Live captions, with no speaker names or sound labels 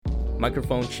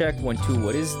Microphone check, 1, 2,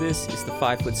 what is this? It's the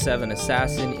 5'7"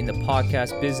 assassin in the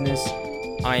podcast business.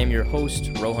 I am your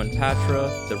host, Rohan Patra,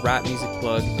 the rap music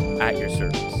plug at your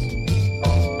service.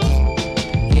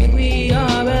 Here we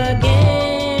are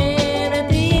again at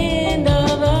the end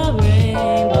of a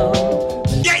rainbow.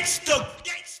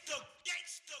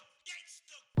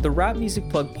 The Rap Music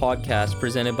Plug podcast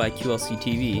presented by QLC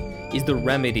TV is the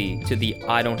remedy to the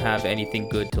I don't have anything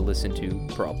good to listen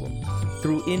to problem.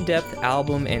 Through in-depth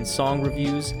album and song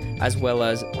reviews, as well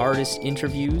as artist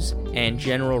interviews and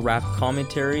general rap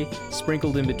commentary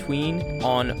sprinkled in between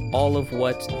on all of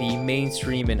what the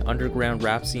mainstream and underground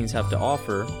rap scenes have to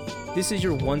offer, this is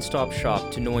your one-stop shop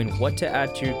to knowing what to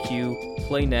add to your queue,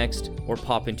 play next, or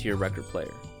pop into your record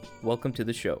player. Welcome to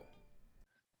the show.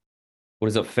 What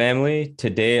is up, family?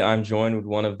 Today I'm joined with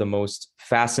one of the most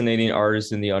fascinating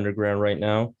artists in the underground right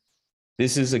now.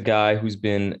 This is a guy who's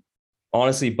been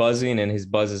honestly buzzing, and his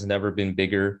buzz has never been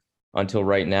bigger until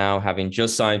right now, having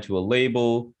just signed to a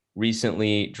label,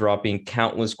 recently dropping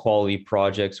countless quality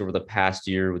projects over the past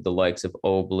year with the likes of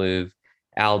Obliv,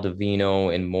 Al Divino,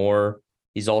 and more.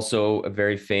 He's also a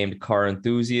very famed car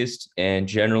enthusiast and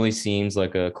generally seems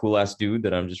like a cool-ass dude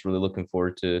that I'm just really looking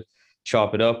forward to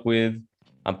chop it up with.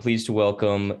 I'm pleased to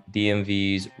welcome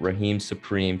DMV's Rahiem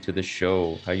Supreme to the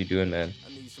show. How you doing, man?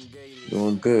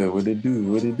 Doing good. What it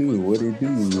do?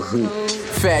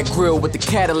 Fat grill with the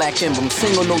Cadillac emblem,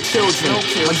 single, no children.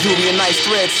 My jewelry a nice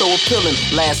thread, so appealing.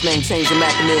 Last name changing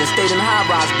Mackinnon, stayed in a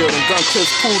high-rise building. Gun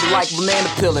clips pooled like banana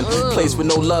peeling. Place with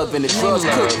no love in it. Drugs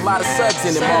cooked, a lot of suds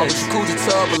in it. Marble jacuzzi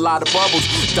tub, a lot of bubbles.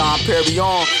 Dom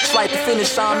Perignon, flight to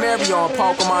finish, Sean Marion.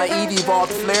 Park on my Evie,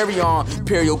 vault to Flareon.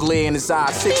 Imperial glare in his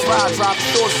eye. 6'5", drop the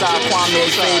short side. Kwame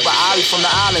fade by Ali from the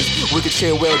islands. Wicked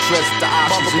chair, well dressed with the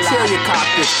options. Interior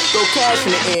cockpit. Throw cash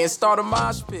in the air and start a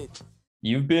mosh pit.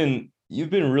 You've been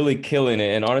really killing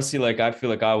it, and honestly, like, I feel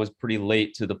like I was pretty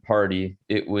late to the party.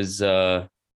 It was I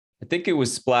think it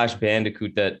was Splash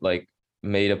Bandicoot that like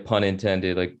made, a pun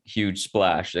intended, like huge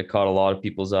splash that caught a lot of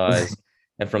people's eyes.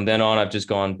 And from then on, I've just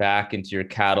gone back into your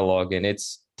catalog, and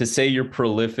it's, to say you're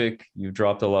prolific, you've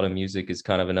dropped a lot of music, is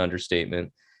kind of an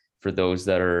understatement. For those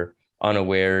that are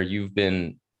unaware, you've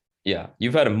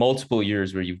had multiple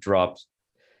years where you've dropped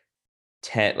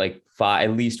 10, like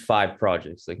at least 5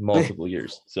 projects, like multiple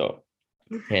years. So,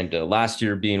 and last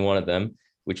year being one of them,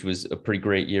 which was a pretty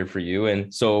great year for you.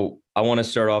 And so I want to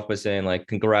start off by saying, like,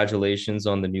 congratulations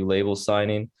on the new label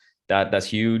signing. That's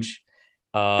huge.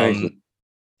 Thank you.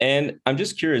 And I'm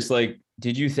just curious, like,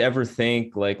 did you ever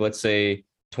think, like, let's say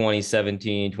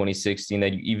 2017, 2016,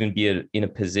 that you even be in a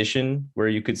position where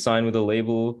you could sign with a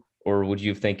label, or would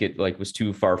you think it like was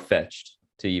too far-fetched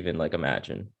to even like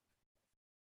imagine?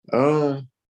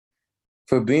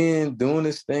 For doing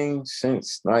this thing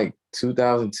since like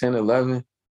 2010, 11,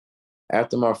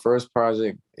 after my first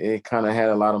project, it kind of had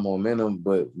a lot of momentum,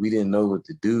 but we didn't know what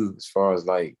to do as far as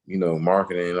like,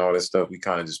 marketing and all that stuff. We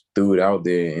kind of just threw it out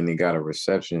there and it got a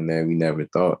reception that we never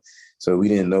thought. So we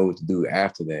didn't know what to do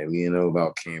after that. We didn't know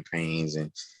about campaigns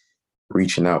and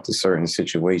reaching out to certain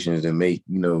situations to make,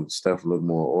 stuff look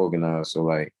more organized. So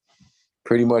like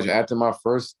pretty much after my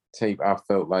first tape, I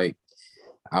felt like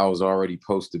I was already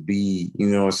supposed to be,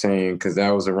 because that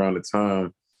was around the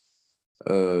time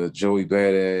Joey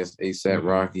Badass, ASAP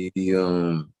Rocky,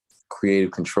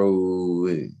 Creative Control,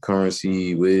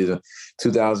 Currency with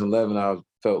 2011, I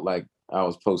felt like I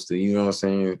was supposed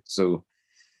to, So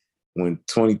when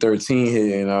 2013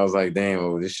 hit and I was like,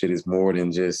 damn, this shit is more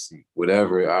than just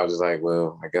whatever, I was like,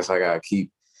 well, I guess I gotta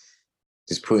keep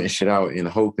just putting shit out and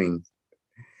hoping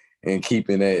and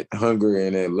keeping that hunger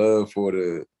and that love for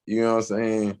the,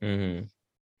 Mm-hmm.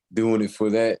 Doing it for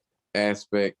that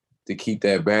aspect to keep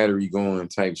that battery going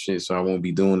type shit. So I won't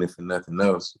be doing it for nothing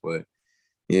else. But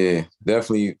yeah,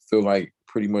 definitely feel like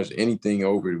pretty much anything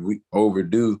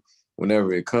overdue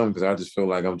whenever it comes, because I just feel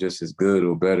like I'm just as good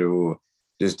or better or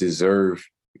just deserve,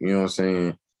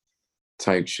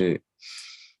 type shit.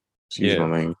 Excuse my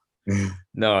language.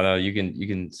 No, you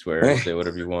can swear and say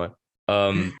whatever you want.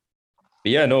 But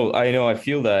yeah, no, I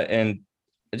feel that. And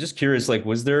I'm just curious, like,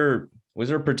 was there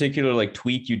a particular like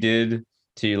tweak you did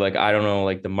to, like, I don't know,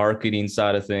 like the marketing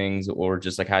side of things, or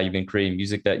just like how you've been creating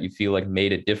music that you feel like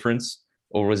made a difference?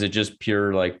 Or was it just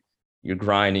pure like you're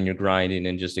grinding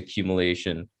and just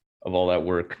accumulation of all that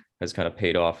work has kind of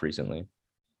paid off recently?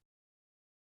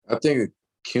 I think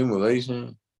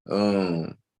accumulation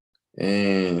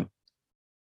and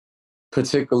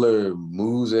particular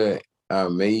moves that I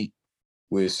made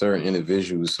with certain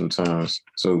individuals sometimes.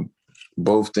 So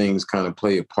both things kind of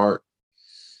play a part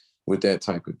with that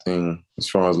type of thing, as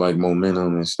far as like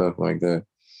momentum and stuff like that.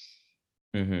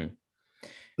 Mm-hmm.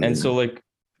 And so, like,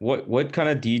 What kind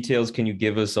of details can you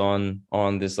give us on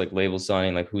this like label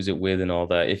signing, like who's it with and all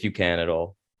that, if you can at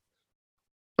all?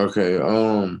 Okay.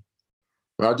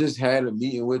 I just had a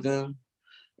meeting with them.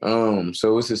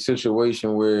 So it's a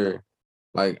situation where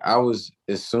like I was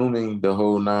assuming the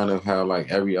whole nine of how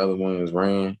like every other one was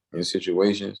ran in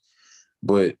situations,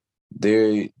 but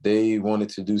they wanted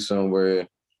to do something where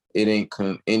it ain't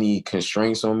any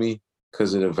constraints on me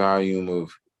because of the volume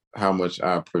of how much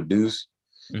I produce.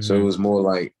 So it Mm-hmm. was more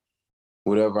like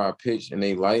whatever I pitch and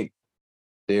they like,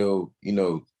 they'll,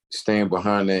 stand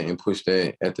behind that and push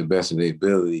that at the best of their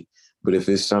ability. But if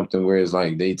it's something where it's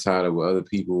like they tied up with other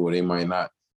people or they might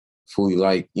not fully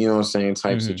like, type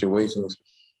Mm-hmm. situations,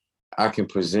 I can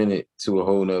present it to a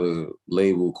whole nother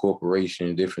label,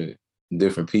 corporation, different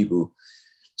people.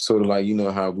 Sort of like,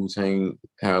 how Wu-Tang,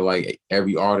 how like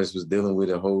every artist was dealing with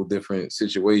a whole different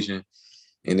situation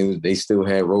and they still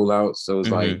had rollouts. So it's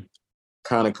like Mm-hmm.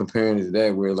 kind of comparing it to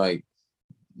that where like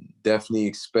definitely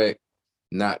expect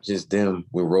not just them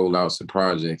with rollouts and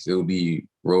projects. It'll be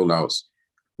rollouts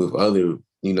with other,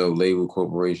 label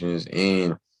corporations.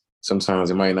 And sometimes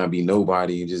it might not be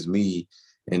nobody, just me.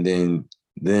 And then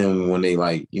them when they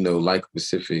like, like a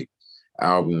specific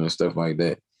album and stuff like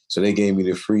that. So they gave me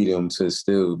the freedom to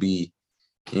still be,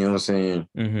 you know what I'm saying?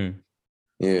 Mm-hmm.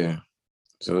 Yeah.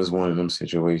 So it's one of them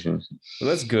situations. Well,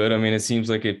 that's good. I mean, it seems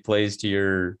like it plays to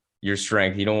your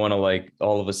strength. You don't want to like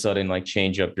all of a sudden like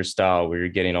change up your style where you're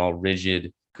getting all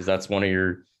rigid, because that's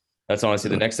honestly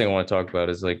the next thing I want to talk about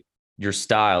is like your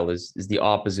style is the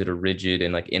opposite of rigid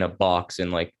and like in a box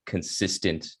and like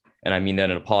consistent. And I mean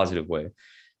that in a positive way.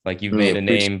 Like you've Yeah, made a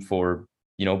name for,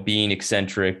 being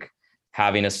eccentric,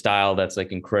 having a style that's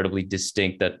like incredibly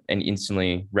distinct that and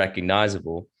instantly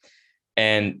recognizable.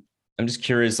 And I'm just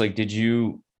curious, like, did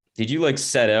you like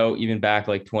set out even back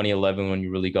like 2011 when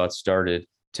you really got started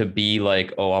to be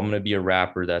like, oh, I'm gonna be a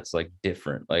rapper that's like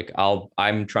different. Like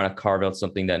I'm trying to carve out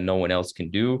something that no one else can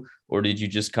do, or did you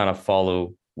just kind of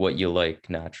follow what you like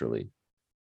naturally?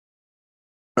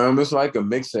 it's like a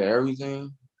mix of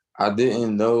everything. I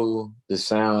didn't know the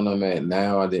sound I'm at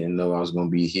now. I didn't know I was gonna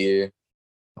be here.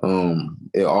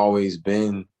 It always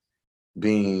been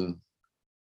being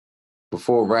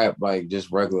before rap, like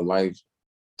just regular life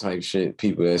type shit,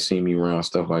 people that see me around,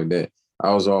 stuff like that.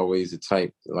 I was always the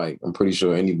type, like, I'm pretty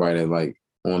sure anybody that like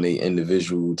on a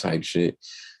individual type shit,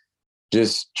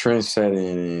 just trend setting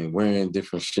and wearing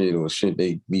different shit or shit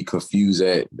they be confused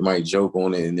at, they might joke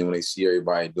on it, and then when they see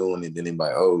everybody doing it, then they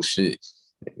like, oh shit.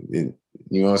 You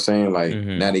know what I'm saying? Like now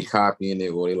Mm-hmm. they copying it,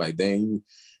 or they like, dang,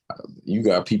 you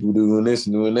got people doing this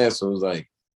and doing that. So it's like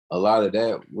a lot of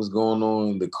that was going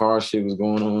on. The car shit was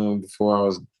going on before I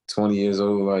was 20 years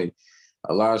old. Like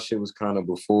a lot of shit was kind of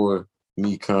before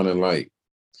me kind of like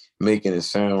making a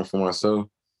sound for myself,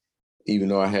 even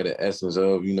though I had the essence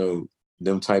of,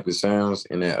 them type of sounds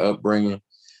and that upbringing.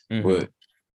 Mm-hmm. But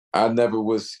I never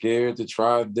was scared to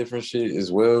try different shit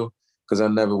as well, because I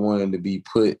never wanted to be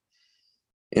put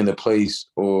in a place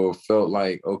or felt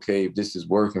like, okay, if this is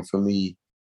working for me,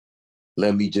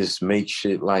 let me just make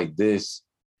shit like this,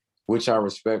 which I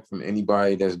respect from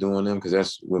anybody that's doing them, because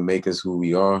that's what make us who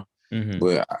we are. Mm-hmm.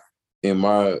 But in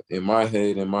my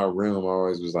head, in my realm, I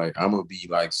always was like, I'm gonna be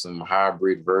like some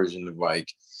hybrid version of like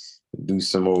do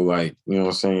some old like, you know what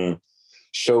I'm saying,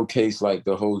 showcase like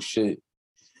the whole shit,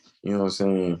 you know what I'm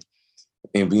saying,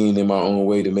 and being in my own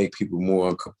way to make people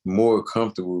more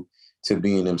comfortable to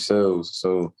being themselves.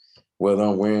 So whether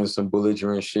I'm wearing some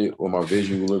belligerent shit or my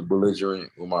visual look belligerent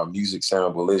or my music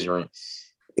sound belligerent,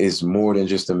 it's more than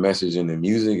just a message in the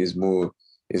music.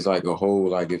 It's like a whole,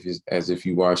 like if it's as if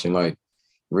you watching like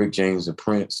Rick James and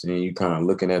Prince and you kind of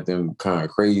looking at them kind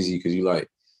of crazy because you like,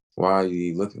 why are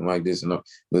you looking like this? And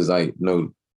it's like,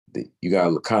 no, you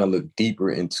gotta kind of look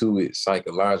deeper into it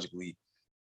psychologically,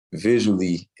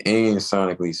 visually, and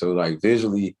sonically. So like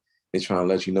visually, they're trying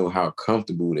to let you know how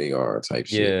comfortable they are type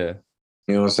shit. Yeah.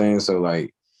 You know what I'm saying? So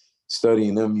like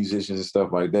studying them musicians and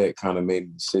stuff like that kind of made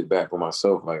me sit back with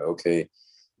myself like, okay,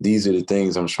 these are the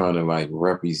things I'm trying to like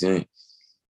represent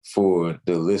for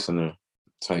the listener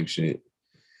type shit.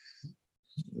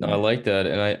 No, I like that.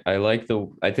 And I like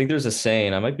I think there's a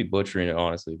saying, I might be butchering it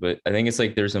honestly, but I think it's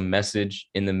like there's a message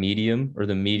in the medium, or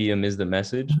the medium is the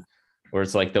message, where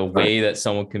it's like the Right. way that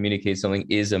someone communicates something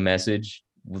is a message,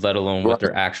 let alone what Right.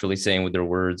 they're actually saying with their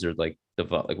words or like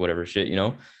like whatever shit,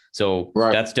 So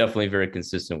Right. that's definitely very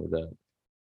consistent with that.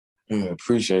 Yeah,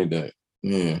 appreciate that.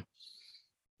 Yeah.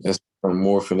 That's I'm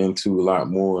morphing into a lot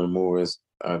more and more as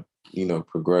I,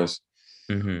 progress.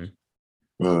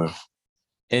 Mm-hmm. Uh,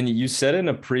 And you said in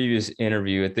a previous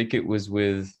interview, I think it was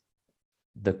with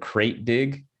the Crate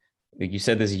Dig, like you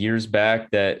said this years back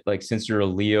that like since you're a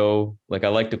Leo, like I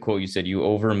like the quote you said, you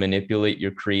over manipulate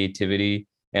your creativity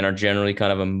and are generally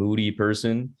kind of a moody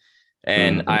person.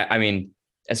 And Mhm. I mean,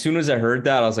 as soon as I heard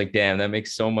that, I was like, damn, that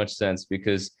makes so much sense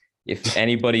because if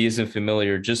anybody isn't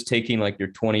familiar, just taking like your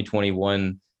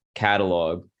 2021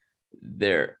 catalog,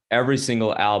 there every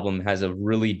single album has a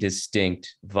really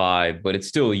distinct vibe, but it's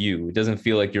still you. It doesn't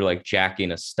feel like you're like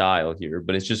jacking a style here,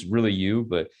 but it's just really you.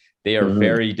 But they are Mhm.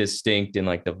 very distinct in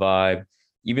like the vibe,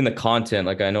 even the content.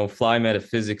 Like I know Fly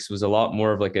Metaphysics was a lot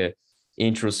more of like a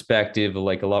introspective,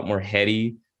 like a lot more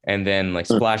heady, and then like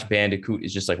Splash Bandicoot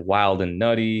is just like wild and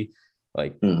nutty.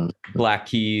 Like Mhm. Black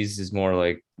Keys is more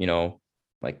like, you know,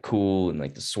 like cool and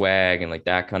like the swag and like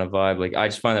that kind of vibe. Like I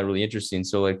just find that really interesting.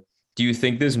 So like, do you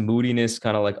think this moodiness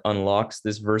kind of like unlocks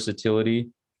this versatility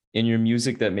in your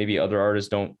music that maybe other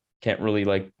artists can't really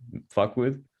like fuck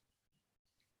with?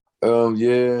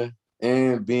 Yeah,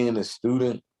 and being a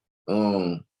student,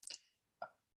 um,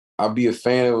 I'll be a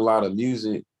fan of a lot of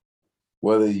music,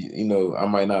 whether you know I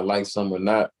might not like some or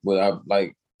not, but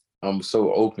I'm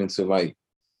so open to like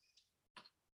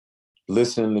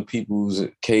listening to people's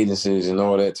cadences and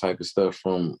all that type of stuff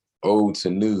from old to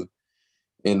new,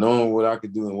 and knowing what I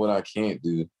could do and what I can't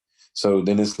do. So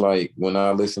then it's like when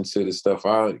I listen to the stuff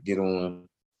I get on,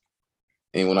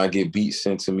 and when I get beats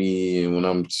sent to me, and when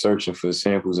I'm searching for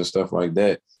samples and stuff like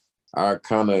that, I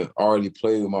kind of already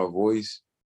play with my voice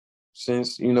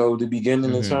since the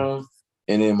beginning of Mm-hmm. time,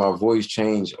 and then my voice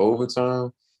changed over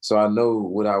time, so I know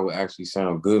what I would actually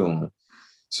sound good on.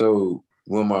 So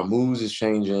when my moods is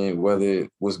changing, whether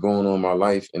what's going on in my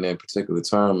life in that particular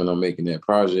time, and I'm making that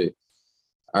project,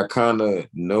 I kind of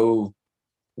know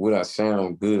what I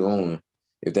sound good on,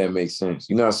 if that makes sense.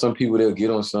 You know, how some people they'll get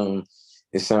on something,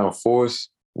 it sound forced,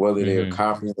 whether they're Mm-hmm.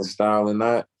 copying the style or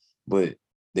not, but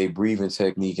they breathing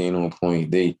technique ain't on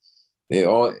point. They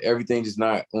all everything just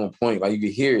not on point. Like you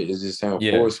can hear it, it just sound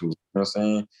Yeah. forceful. You know what I'm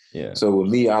saying? Yeah. So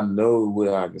with me, I know what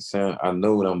I can sound. I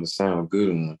know what I'm gonna sound good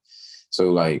on.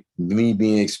 So like me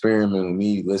being experimental,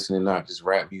 me listening not just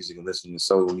rap music and listening to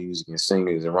soul music and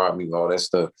singers and rock music, all that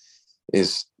stuff,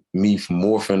 it's me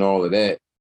morphing all of that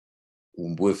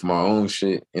with my own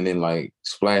shit and then like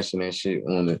splashing that shit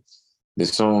on the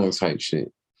song type shit.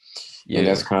 And Yeah.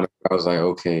 that's kind of I was like,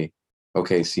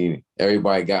 okay, see,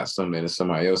 everybody got something that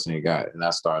somebody else ain't got. And I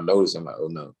started noticing like, oh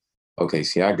no, okay,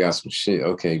 see, I got some shit.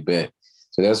 Okay, bet.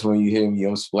 So that's when you hear me,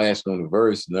 I'm splashing on the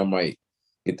verse, and I might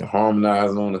get the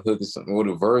harmonizing on the hook or something, or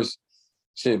the verse.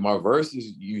 Shit, my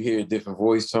verses, you hear different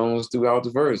voice tones throughout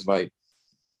the verse. Like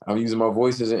I'm using my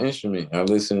voice as an instrument. I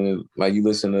listen to like you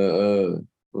listen to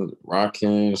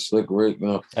Rahiem, Slick Rick,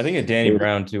 I think of Danny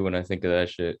Brown too when I think of that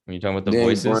shit. When you're talking about the Danny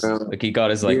voices, Brown. like he got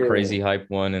his like Yeah, crazy hype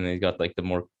one, and then he got like the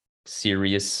more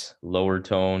serious lower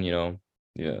tone.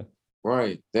 Yeah.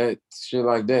 right. That shit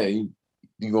like that.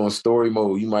 You go in story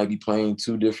mode. You might be playing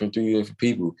three different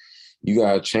people. You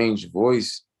gotta change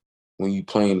voice when you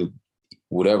playing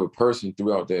whatever person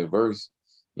throughout that verse.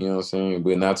 You know what I'm saying?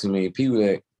 But not too many people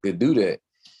that could do that.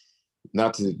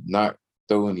 Not to not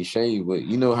throw any shade, but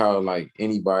you know how like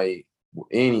any guy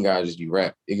just be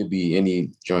rap. It could be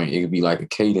any joint. It could be like a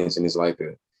cadence, and it's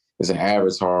an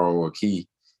avatar or a key,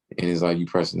 and it's like you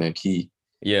pressing that key.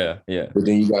 Yeah. Yeah. But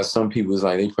then you got some people, it's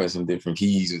like they pressing different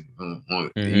keys. You know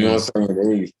Mm-hmm. what I'm saying?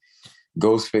 They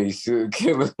Ghostface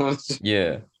killer.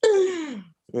 Yeah.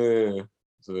 Yeah.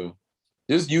 So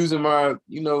just using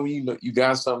you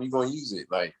got something, you're gonna use it.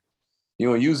 Like you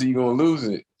don't use it, you're gonna lose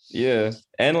it. Yeah.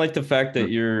 And like the fact that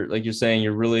you're like you're saying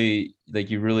you're really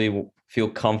like you really feel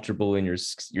comfortable in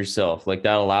yourself. Like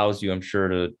that allows you, I'm sure,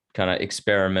 to kind of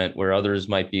experiment where others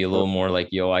might be a little more like,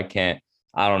 yo,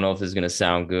 I don't know if this is gonna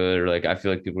sound good, or like I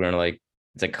feel like people are gonna like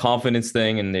it's a confidence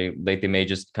thing and they may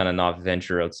just kind of not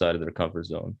venture outside of their comfort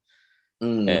zone.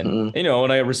 And Mm-hmm.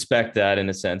 and I respect that in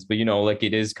a sense, but like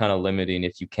it is kind of limiting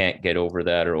if you can't get over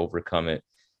that or overcome it.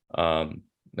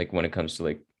 Like when it comes to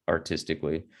like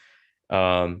artistically.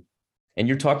 Um, and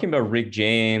you're talking about Rick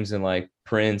James and like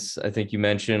Prince. I think you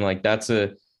mentioned like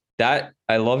that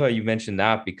I love how you mentioned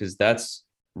that because that's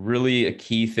really a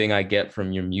key thing I get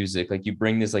from your music. Like you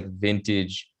bring this like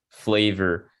vintage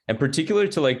flavor, and particular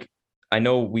to like I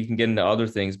know we can get into other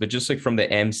things, but just like from the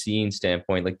MCing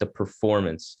standpoint, like the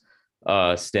performance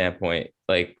standpoint,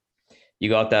 like you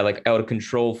got that like out of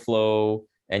control flow,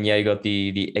 and yeah, you got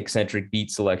the eccentric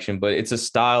beat selection, but it's a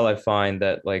style I find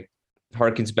that like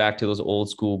harkens back to those old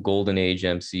school golden age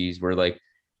MCs where like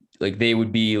they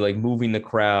would be like moving the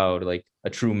crowd like a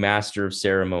true master of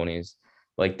ceremonies.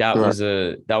 Like Right.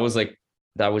 that was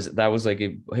like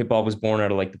hip hop was born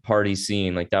out of like the party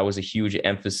scene. Like that was a huge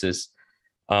emphasis.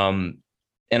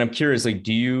 And I'm curious, like,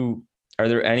 are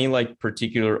there any like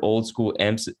particular old school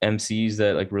MCs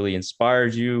that like really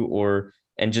inspired you, or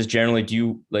and just generally do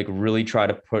you like really try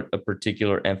to put a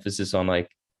particular emphasis on like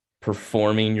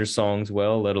performing your songs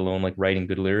well, let alone like writing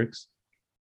good lyrics?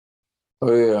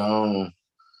 Oh yeah,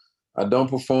 I don't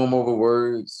perform over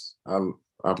words.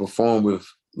 I perform with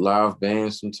live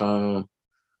bands sometimes.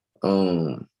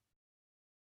 Um,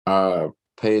 I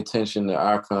pay attention to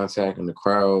eye contact in the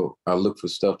crowd. I look for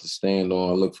stuff to stand on.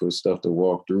 I look for stuff to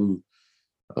walk through.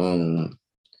 Um,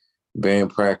 Band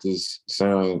practice,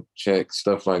 sound check,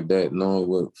 stuff like that, knowing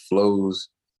what flows,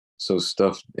 so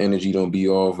stuff energy don't be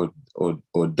off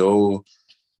or dull.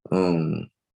 Um,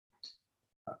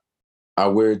 I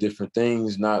wear different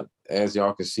things, not as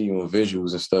y'all can see on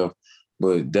visuals and stuff,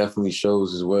 but definitely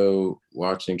shows as well.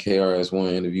 Watching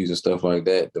KRS-One interviews and stuff like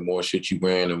that, the more shit you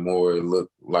wearing, the more it look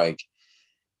like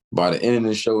by the end of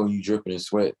the show you dripping in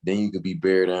sweat, then you could be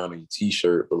bare down in your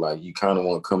t-shirt, but like you kind of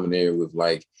want to come in there with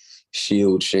like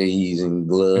shield shades and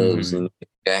gloves and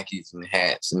jackets and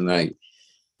hats and like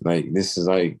this is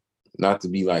like not to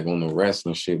be like on the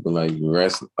wrestling shit, but like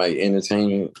rest like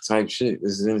entertainment type shit.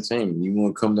 This is entertainment. You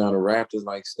want to come down to Raptors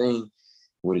like Sting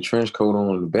with a trench coat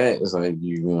on in the back, it's like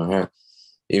you gonna have,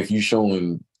 if you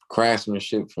showing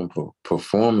craftsmanship from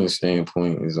performance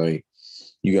standpoint, it's like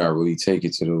you gotta really take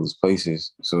it to those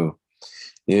places. So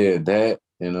yeah, that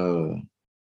and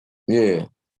yeah,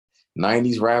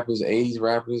 90s rappers, 80s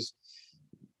rappers,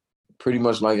 pretty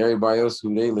much like everybody else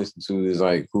who they listen to is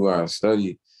like who I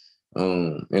study.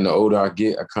 And the older I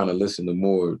get, I kind of listen to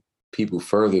more people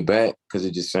further back because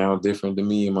it just sounds different to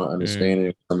me and my understanding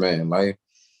of where I'm at in life.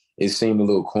 It seemed a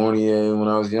little corny when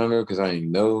I was younger because I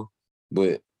didn't know,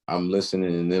 but I'm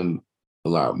listening to them a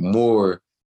lot more,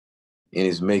 and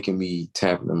it's making me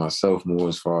tap into myself more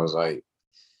as far as like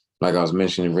I was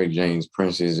mentioning Rick James,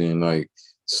 Princes, and like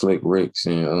Slick Ricks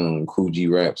and Cool G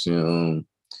Raps and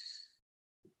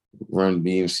Run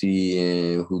BMC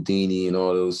and Houdini and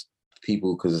all those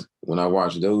people. Because when I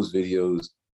watched those videos,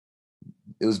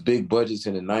 it was big budgets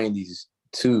in the 90s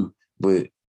too, but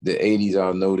the 80s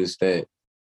I noticed that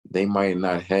they might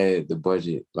not had the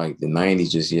budget like the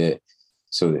 90s just yet.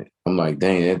 So I'm like,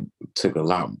 dang, that took a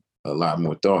lot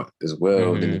more thought as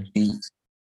well than the beats.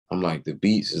 I'm like, the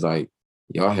beats is like,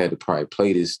 y'all had to probably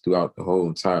play this throughout the whole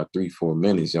entire 3-4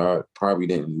 minutes. Y'all probably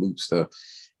didn't loop stuff.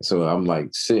 So I'm like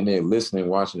sitting there listening,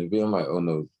 watching the video. I'm like, oh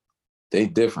no, they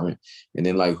different. And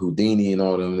then like Houdini and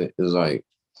all them, it was like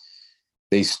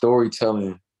they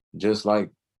storytelling just like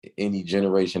any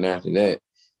generation after that.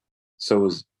 So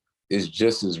it's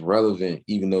just as relevant,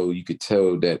 even though you could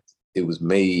tell that it was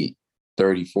made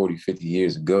 30, 40, 50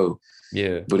 years ago.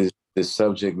 Yeah. But the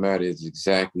subject matter is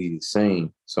exactly the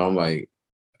same. So I'm like,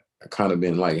 I kind of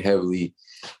been like heavily,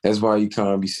 that's why you kind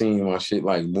of be seeing my shit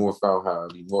like morph out how I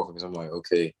be morphing, because I'm like,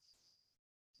 okay,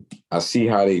 I see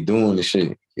how they doing the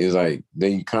shit. It's like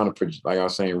they kind of, like I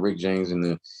was saying, Rick James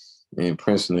and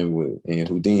Princeton and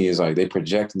Houdini is like they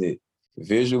projecting it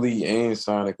visually and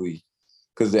sonically.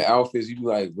 Because the outfits, you be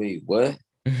like, wait, what?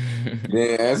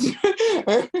 then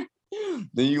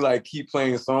you like keep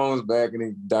playing songs back and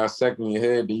then dissecting your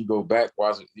head. Then you go back,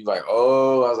 watch it. You like,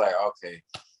 oh, I was like, okay,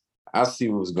 I see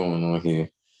what's going on here.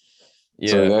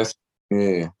 Yeah. So that's,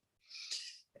 yeah.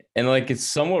 And like it's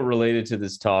somewhat related to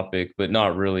this topic, but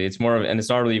not really. It's more of, and it's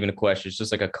not really even a question. It's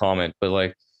just like a comment. But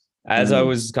like, as I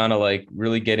was kind of like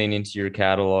really getting into your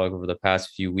catalog over the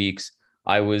past few weeks,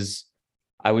 I was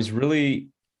really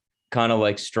kind of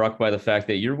like struck by the fact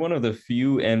that you're one of the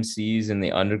few MCs in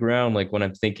the underground. Like when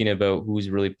I'm thinking about who's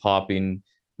really popping,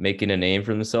 making a name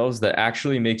for themselves, that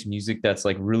actually makes music that's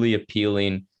like really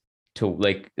appealing to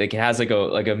like it has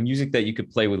like a music that you could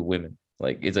play with women.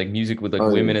 Like it's like music with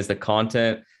like women as the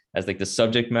content, as like the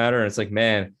subject matter. And it's like,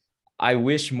 man, I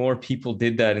wish more people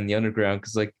did that in the underground,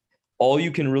 because like all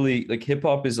you can really like hip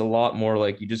hop is a lot more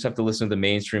like you just have to listen to the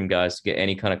mainstream guys to get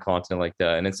any kind of content like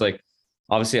that. And it's like,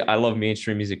 obviously I love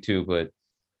mainstream music too, but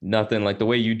nothing like the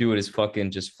way you do it is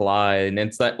fucking just fly. And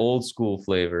it's that old school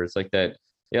flavor. It's like that,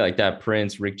 yeah, like that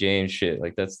Prince, Rick James shit.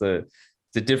 Like it's a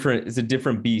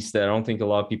different beast that I don't think a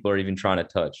lot of people are even trying to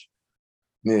touch.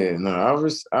 Yeah, no,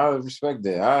 I respect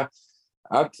that.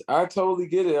 I totally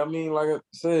get it. I mean, like I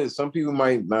said, some people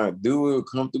might not do it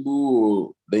comfortable,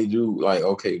 or they do like,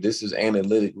 okay, this is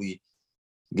analytically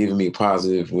giving me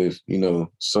positive with,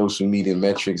 social media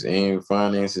metrics and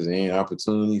finances and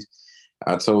opportunities.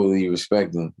 I totally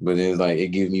respect them, but it's like it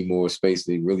gives me more space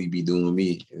to really be doing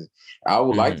me. I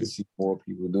would like to see more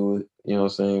people do it, you know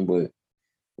what I'm saying? But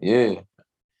yeah,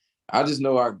 I just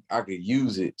know I could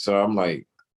use it. So I'm like,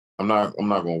 I'm not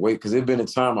gonna wait, because there's been a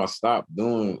time I stopped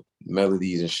doing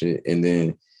melodies and shit, and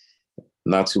then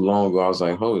not too long ago, I was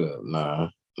like, hold up, nah,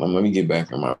 let me get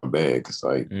back in my bag. Cause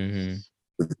like the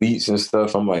beats and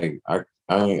stuff, I'm like, I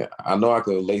know I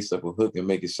could lace up a hook and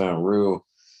make it sound real,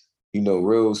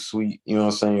 real sweet, you know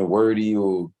what I'm saying, wordy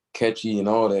or catchy and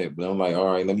all that. But I'm like,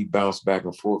 all right, let me bounce back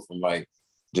and forth from like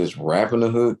just rapping the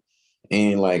hook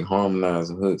and like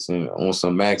harmonizing hooks. And on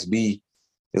some Max B,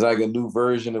 it's like a new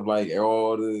version of like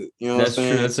all the, you know what I'm That's true.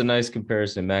 saying? That's a nice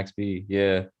comparison, Max B.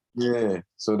 Yeah. Yeah.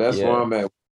 So that's where Yeah. I'm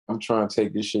at. I'm trying to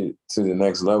take this shit to the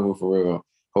next level for real.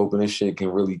 Hoping this shit can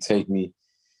really take me,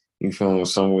 you feel me,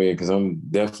 somewhere, because I'm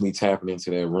definitely tapping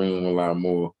into that realm a lot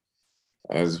more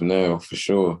as of now, for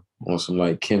sure. On some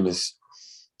like chemist,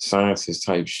 scientist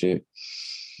type shit.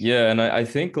 Yeah, and I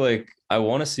think like I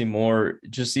want to see more,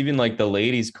 just even like the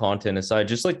ladies' content aside,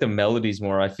 just like the melodies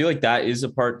more. I feel like that is a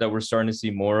part that we're starting to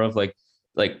see more of, like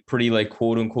pretty like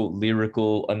quote unquote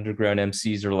lyrical underground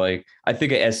MCs, or like I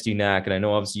think of SD Knack, and I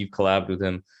know obviously you've collabed with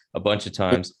him a bunch of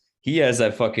times. He has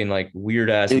that fucking like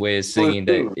weird ass It way of was singing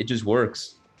that too. it just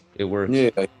works. It works. Yeah,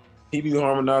 like, he be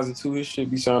harmonizing too. His shit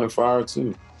be sounding fire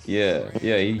too. Yeah,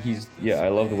 yeah, he's yeah. I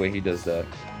love the way he does that.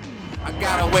 I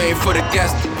gotta wait for the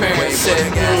guest appearance.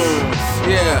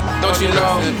 Yeah, don't you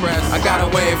know? I gotta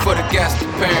wait for the guest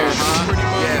appearance.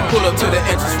 Pull up to the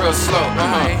entrance real slow.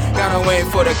 Gotta wait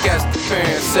for the guest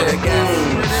appearance.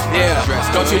 Yeah,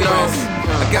 don't you know?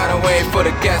 I gotta wait for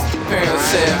the guest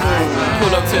appearance.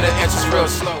 Pull up to the entrance real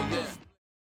slow.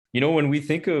 You know,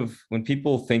 when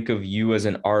people think of you as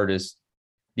an artist,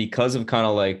 because of kind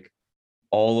of like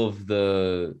all of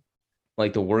the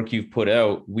like the work you've put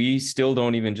out, we still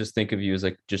don't even just think of you as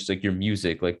like just like your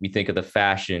music. Like we think of the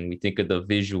fashion, we think of the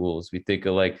visuals, we think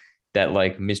of like that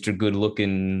like Mr. Good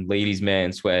looking ladies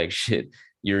man swag shit.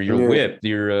 You're Yeah, whipped,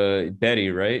 you're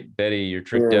Betty, right? Betty, you're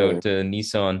tricked yeah. out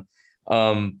Nissan.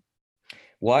 Um,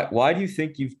 why do you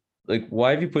think you've like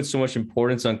why have you put so much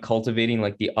importance on cultivating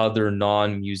like the other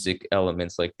non-music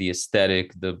elements, like the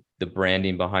aesthetic, the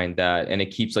branding behind that, and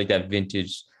it keeps like that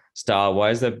vintage style? Why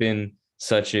has that been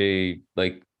such a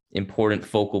like important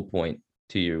focal point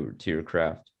to your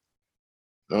craft?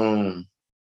 Um,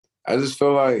 I just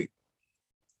feel like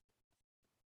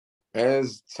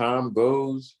as time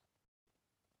goes,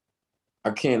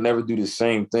 I can't never do the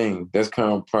same thing. That's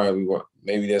kind of probably what,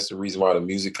 maybe that's the reason why the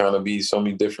music kind of be so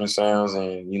many different sounds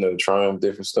and, trying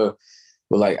different stuff.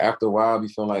 But like after a while, I be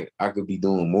feeling like I could be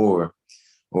doing more,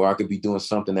 or I could be doing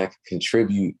something that could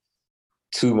contribute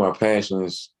to my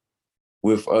passions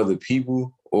with other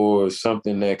people, or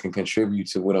something that can contribute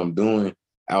to what I'm doing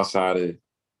outside of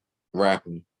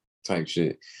rapping type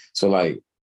shit. So like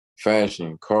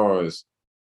fashion, cars,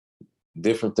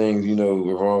 different things,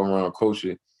 revolving around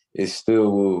culture, it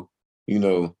still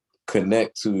will,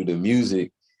 connect to the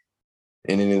music,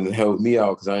 and then it'll help me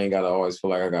out because I ain't gotta always feel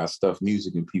like I got stuff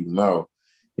music in people's mouth.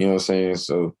 You know what I'm saying?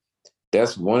 So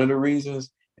that's one of the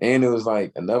reasons. And it was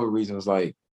like another reason was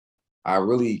like I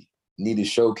really need to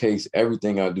showcase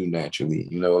everything I do naturally.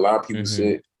 A lot of people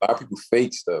a lot of people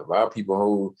fake stuff. A lot of people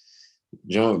hold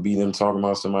junk be them talking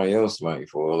about somebody else's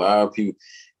life, or a lot of people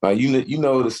like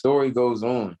the story goes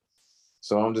on.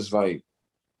 So I'm just like,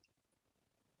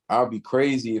 I'll be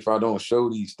crazy if I don't show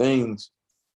these things,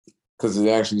 because it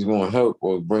actually is going to help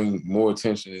or bring more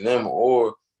attention to them,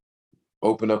 or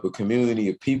open up a community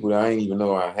of people that I didn't even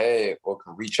know I had or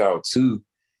can reach out to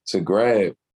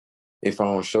grab if I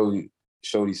don't show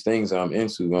these things I'm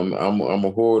into. I'm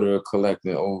a hoarder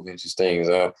collecting old vintage things.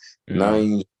 Not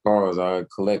even cars. I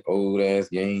collect old ass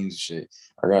games and shit.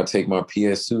 I gotta take my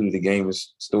PS2 to the gaming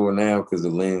store now because the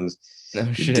lens.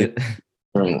 Oh shit.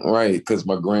 Right, because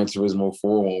my Gran Turismo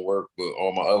 4 won't work, but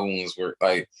all my other ones work.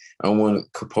 Like I want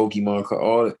a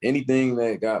Pokemon, anything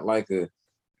that got like a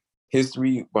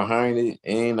history behind it,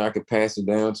 and I could pass it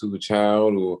down to a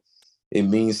child, or it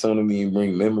means something to me and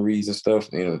bring memories and stuff,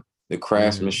 and the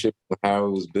craftsmanship of how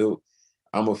it was built.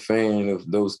 I'm a fan of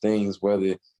those things,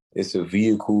 whether it's a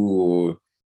vehicle or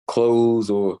clothes,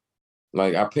 or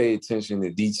like I pay attention to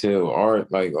detail,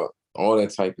 art, like all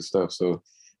that type of stuff. So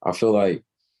I feel like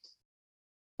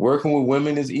working with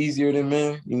women is easier than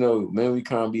men. Men, we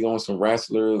kind of be on some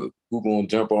wrestler who gonna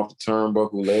jump off the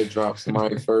turnbuckle, leg drop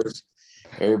somebody first.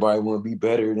 Everybody want to be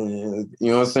better than,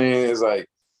 you know what I'm saying? It's like,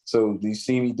 so you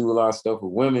see me do a lot of stuff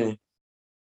with women.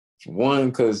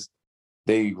 One, because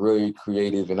they really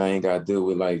creative and I ain't got to deal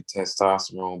with like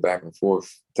testosterone back and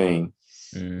forth thing.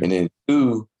 And then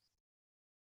two,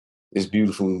 it's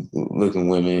beautiful looking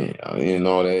women and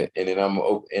all that. And then I'm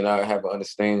open, and I have an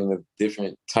understanding of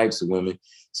different types of women.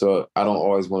 So I don't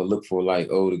always want to look for like,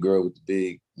 oh, the girl with the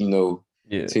big,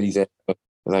 titties.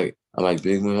 Like I like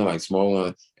big women, I like small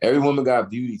women. Every woman got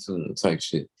beauty to them type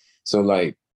shit. So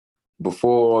like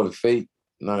before all the fake,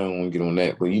 no, I don't want to get on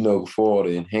that, but you know, before all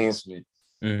the enhancement,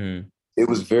 it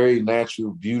was very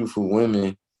natural, beautiful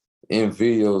women in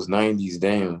videos, 90s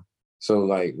down. So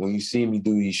like when you see me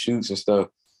do these shoots and stuff,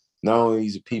 not only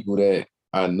these are people that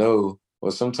I know,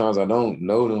 or sometimes I don't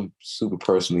know them super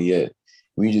personally yet.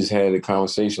 We just had a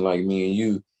conversation like me and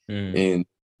you, and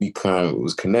we kind of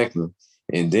was connecting.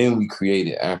 And then we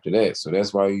created after that. So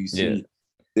that's why you see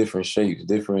different shapes,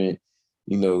 different,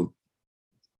 you know,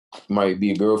 might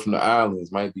be a girl from the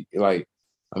islands, might be like,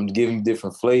 I'm giving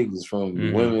different flavors from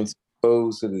the women's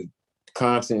clothes to the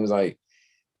content, like,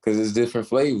 because it's different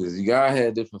flavors. You gotta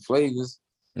have different flavors.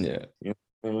 Yeah. You know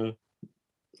what I mean?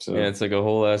 So, yeah, it's like a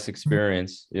whole ass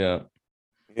experience. Yeah.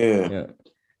 Yeah.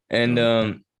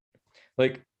 And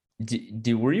like,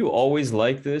 were you always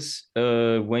like this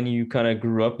when you kind of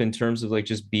grew up, in terms of like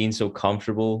just being so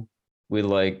comfortable with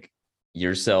like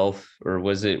yourself, or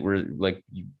was it, were like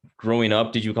growing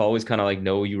up, did you always kind of like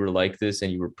know you were like this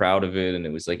and you were proud of it and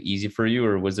it was like easy for you,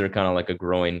 or was there kind of like a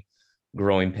growing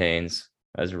pains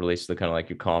as it relates to kind of like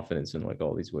your confidence in like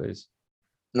all these ways?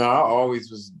 No, I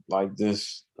always was like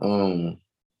this.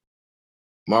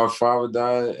 My father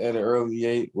died at an early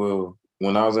age. Well,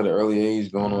 when I was at an early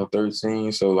age, going on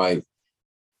 13. So like,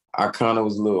 I kind of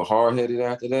was a little hard headed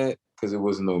after that because there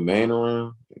wasn't no man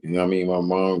around. You know what I mean? My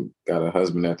mom got a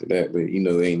husband after that, but you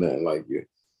know, it ain't nothing like you.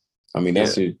 I mean,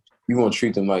 that's your, you want to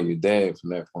treat them like your dad from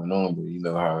that point on, but you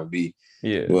know how it be.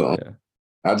 Well,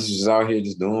 I just was out here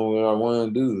just doing what I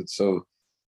wanted to do. So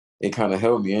it kind of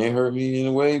helped me and hurt me in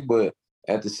a way, but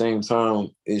at the same time,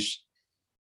 it's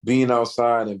being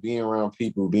outside and being around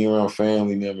people, being around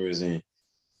family members, and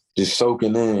just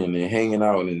soaking in and hanging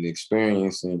out and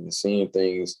experiencing and seeing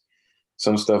things.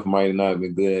 Some stuff might not have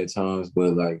been good at times,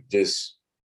 but like just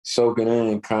soaking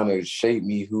in kind of shaped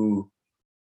me who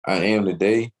I am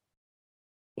today,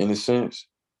 in a sense.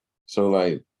 So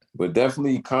like, but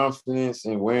definitely confidence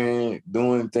and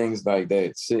doing things like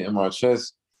that sit in my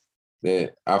chest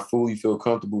that I fully feel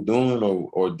comfortable doing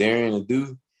or daring to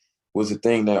do was a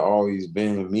thing that always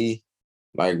been me.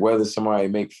 Like whether somebody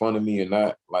make fun of me or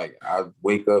not, like I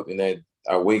wake up like that.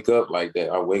 I wake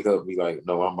up and be like,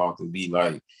 no, I'm about to be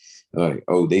like,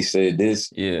 oh, they said this.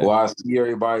 Or I see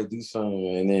everybody do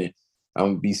something and then I'm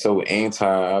gonna be so anti.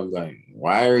 I'll be like,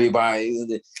 why everybody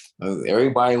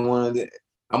wanted it?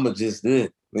 I'ma just do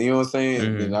it. You know what I'm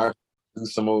saying? Then I do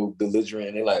some old belligerent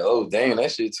and they're like, oh damn,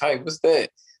 that shit tight. What's that?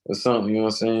 Or something, you know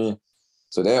what I'm saying?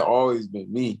 So that always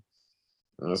been me.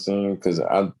 You know what I'm saying? Because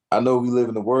I know we live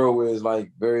in a world where it's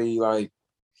like very like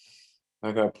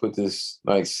I gotta put this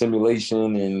like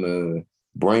simulation and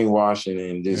brainwashing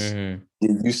and just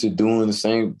get used to doing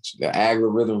the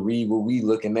algorithm read what we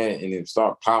looking at and it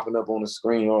start popping up on the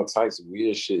screen, all types of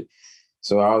weird shit.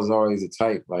 So I was always the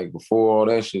type, like before all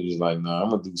that shit was like, nah,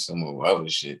 I'm gonna do some other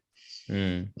shit.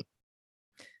 Even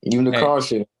the car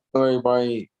shit. I know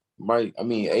everybody might, I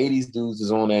mean, 80s dudes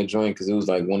is on that joint because it was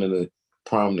like one of the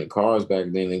prominent cars back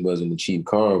then. It wasn't a cheap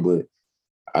car, but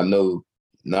I know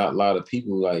not a lot of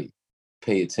people like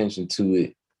pay attention to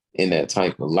it in that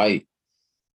type of light.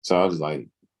 So I was like,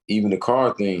 even the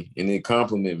car thing, and it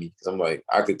compliment me because I'm like,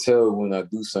 I could tell when I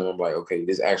do something, I'm like, okay,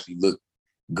 this actually look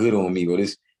good on me, or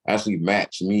this actually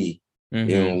match me. You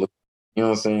know what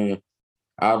I'm saying?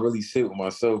 I really sit with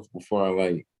myself before I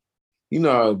like, you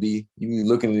know how it be. You be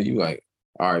looking at you like,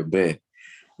 all right, bet.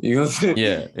 You know what I'm saying?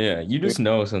 Yeah. You just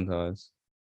know sometimes.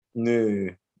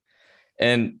 Yeah.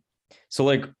 And so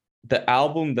like the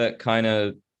album that kind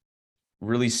of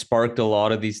really sparked a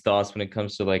lot of these thoughts when it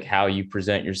comes to like how you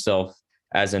present yourself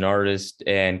as an artist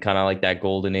and kind of like that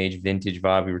golden age vintage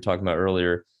vibe we were talking about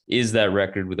earlier is that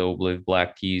record with Obliv,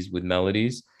 Black Keys with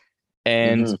Melodies.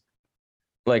 And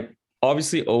like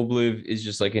obviously Obliv is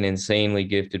just like an insanely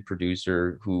gifted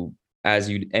producer who,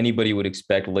 as anybody would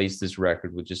expect, laced this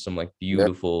record with just some like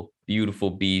beautiful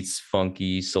beats,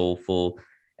 funky, soulful.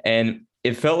 And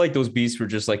it felt like those beats were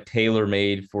just like tailor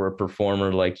made for a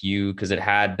performer like you, because it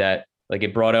had that, like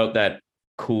it brought out that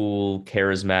cool,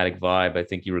 charismatic vibe I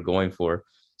think you were going for.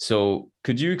 So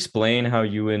could you explain how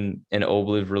you and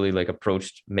Obliv really like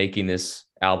approached making this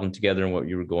album together and what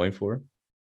you were going for?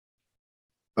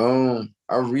 I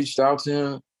reached out to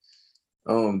him.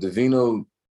 Davino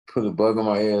put a bug on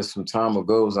my ass some time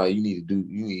ago. It was like, you need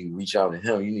to reach out to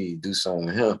him. You need to do something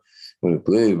with him. With a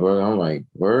blade, bro. I'm like,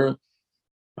 word.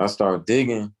 I start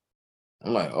digging.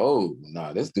 I'm like, oh,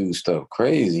 nah, this dude stuff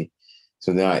crazy.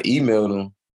 So then I emailed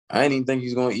him. I didn't even think he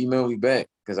was gonna email me back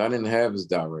because I didn't have his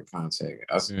direct contact.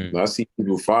 I see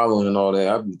people following and all that.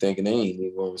 I'd be thinking they ain't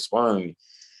even gonna respond to me.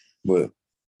 But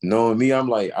knowing me, I'm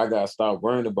like, I gotta stop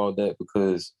worrying about that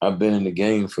because I've been in the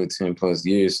game for 10 plus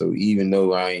years. So even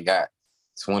though I ain't got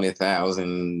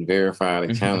 20,000 verified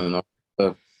account and all that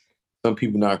stuff, some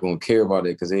people not gonna care about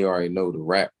it because they already know the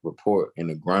rap report and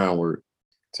the groundwork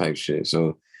type shit.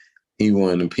 So he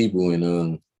one of them people,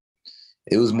 and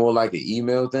it was more like an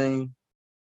email thing.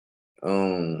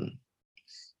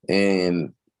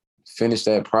 And finished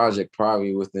that project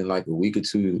probably within like a week or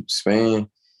two span.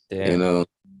 Damn. And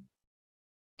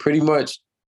pretty much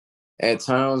at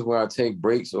times where I take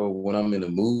breaks or when I'm in a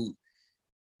mood,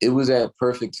 it was at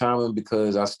perfect timing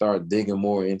because I started digging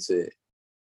more into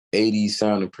 80s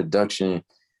sound and production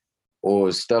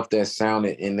or stuff that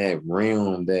sounded in that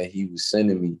realm that he was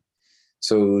sending me.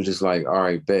 So it was just like, all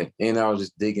right, bet. And I was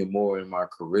just digging more in my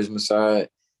charisma side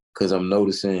because I'm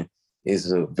noticing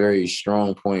it's a very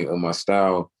strong point of my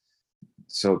style.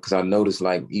 So, because I noticed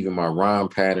like even my rhyme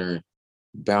pattern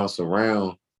bounce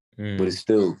around, but it's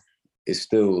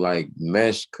still like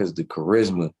mesh because the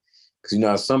charisma. Because, you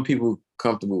know, some people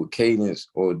comfortable with cadence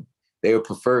or they would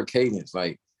prefer cadence.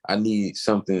 Like, I need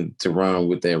something to rhyme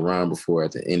with that rhyme before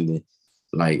at the ending,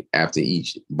 like after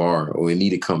each bar, or it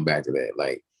need to come back to that.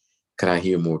 Like, could I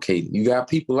hear more cadence? You got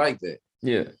people like that.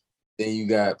 Yeah. Then you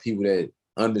got people that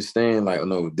understand, like, oh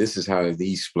no, this is how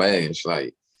these splash.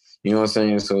 Like, you know what I'm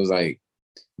saying? So it's like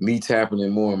me tapping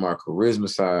in more on my charisma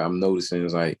side, I'm noticing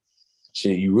it's like,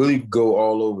 shit, you really go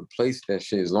all over the place with that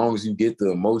shit as long as you get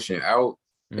the emotion out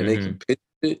and they can pitch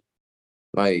it.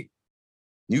 Like,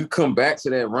 you come back to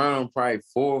that round probably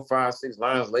 4, 5, 6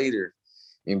 lines later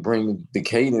and bring the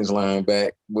cadence line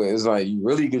back. But it's like you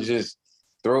really could just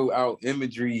throw out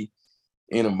imagery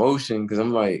and emotion because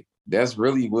I'm like, that's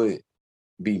really what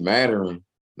be mattering.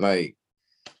 Like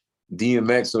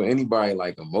DMX or anybody,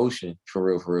 like emotion for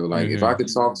real, for real. Like if I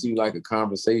could talk to you like a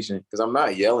conversation, because I'm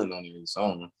not yelling on your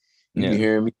song. You can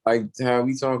hear me like how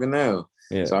we talking now.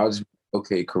 Yeah. So I'll just,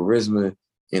 okay, charisma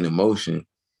and emotion.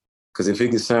 Because if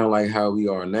it could sound like how we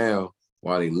are now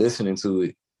while they listening to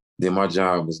it, then my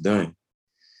job was done.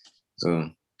 So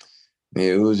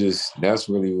yeah, it was just, that's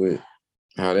really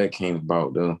how that came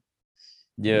about though.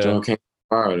 Yeah. John came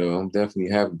fire though. I'm definitely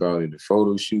happy about it. The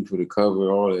photo shoot for the cover,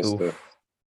 all that stuff.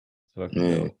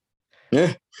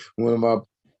 Yeah. One of my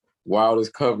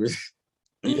wildest covers.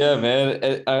 Yeah,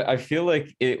 man. I feel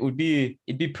like it'd be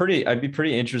pretty, I'd be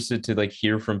pretty interested to like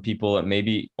hear from people that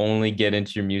maybe only get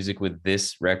into your music with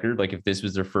this record, like if this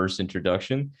was their first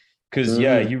introduction. Cause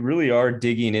yeah, you really are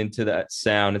digging into that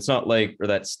sound. It's not like, or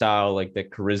that style, like that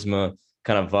charisma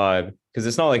kind of vibe. Cause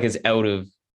it's not like it's out of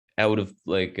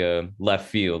like left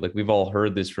field. Like we've all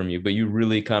heard this from you, but you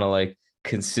really kind of like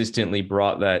consistently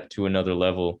brought that to another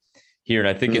level here. And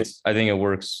I think I think it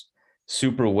works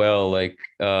super well.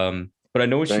 But I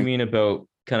know what you mean about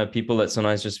kind of people that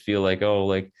sometimes just feel like, oh,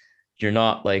 like you're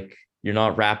not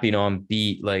rapping on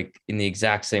beat like in the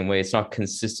exact same way. It's not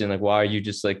consistent. Like, why are you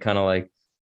just like kind of like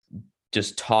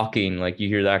just talking? Like you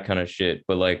hear that kind of shit,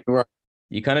 but like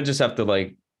you kind of just have to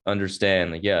like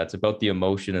understand, like, yeah, it's about the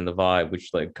emotion and the vibe,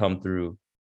 which like come through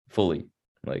fully,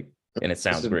 like, and it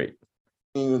sounds great.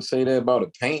 You even say that about a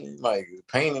painting, like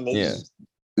painting, they just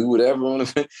do whatever on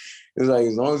it. It's like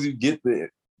as long as you get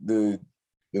the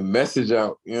message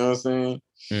out, you know what I'm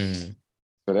saying?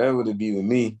 So that would be with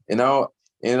me, and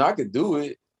I could do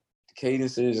it,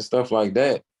 cadences and stuff like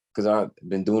that, because I've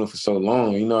been doing it for so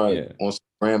long. You know, on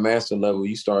grandmaster level,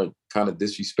 you start kind of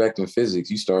disrespecting physics.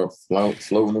 You start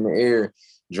floating in the air,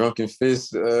 drunken fists.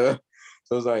 So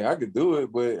it's like I could do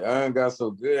it, but I ain't got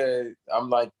so good at it. I'm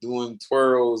like doing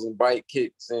twirls and bite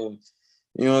kicks, and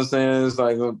you know what I'm saying? It's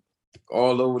like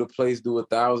all over the place. Do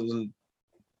 1,000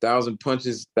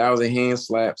 punches, 1,000 hand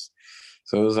slaps.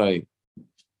 So it's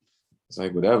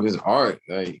like whatever. It's art.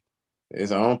 Like I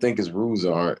don't think it's rules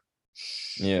of art.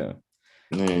 Yeah.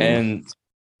 Man. And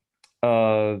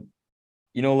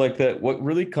you know, like that, what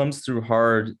really comes through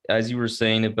hard, as you were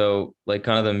saying about like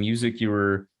kind of the music you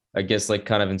were, I guess, like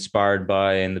kind of inspired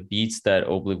by, and the beats that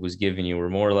Oblig was giving you were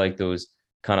more like those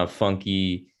kind of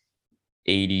funky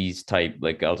 80s type,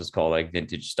 like I'll just call like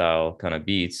vintage style kind of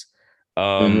beats.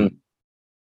 And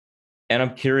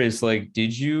I'm curious, like,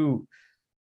 did you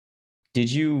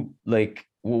like,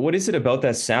 what is it about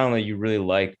that sound that you really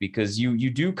like? Because you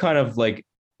do kind of like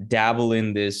dabble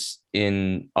in this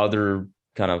in other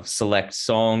kind of select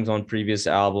songs on previous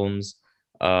albums.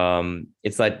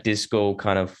 It's that disco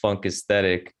kind of funk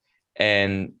aesthetic.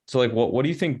 And so like, what do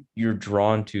you think you're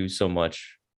drawn to so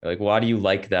much? Like, why do you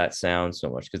like that sound so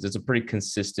much? Because it's a pretty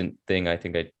consistent thing I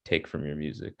think I take from your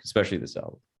music, especially this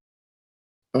album.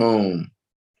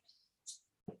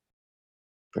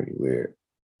 Pretty weird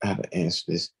how to answer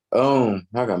this. How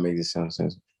can I make this sound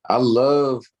sense? I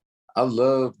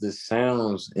love the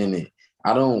sounds in it.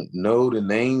 I don't know the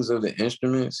names of the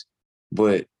instruments,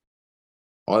 but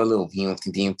all the little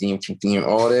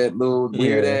all that little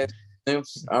weird Yeah. ass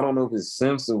synths. I don't know if it's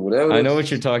synths or whatever. I know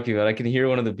what you're talking about. I can hear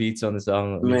one of the beats on this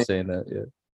album when you're Man, saying that. Yeah.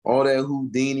 all that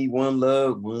Houdini, one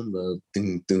love,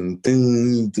 dun, dun,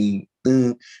 dun, dun,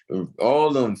 dun.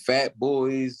 All them fat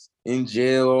boys in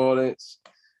jail, all that.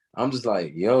 I'm just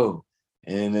like, yo.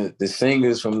 And the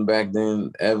singers from back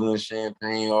then, Evelyn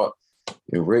Champagne,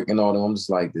 and Rick and all them, I'm just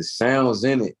like, the sounds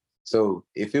in it. So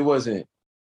if it wasn't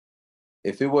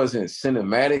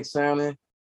cinematic sounding,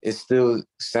 it still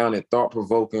sounded thought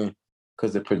provoking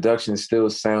because the production still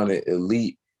sounded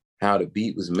elite. How the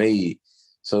beat was made,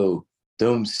 so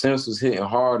them synths was hitting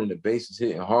hard and the bass was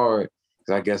hitting hard.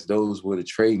 Because I guess those were the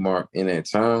trademark in that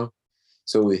time.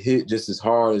 So it hit just as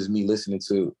hard as me listening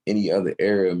to any other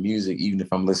era of music, even if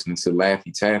I'm listening to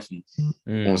Laffy Taffy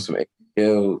on some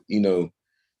AL,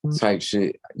 type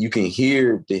shit. You can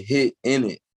hear the hit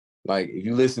in it. Like if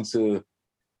you listen to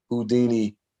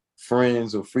Houdini,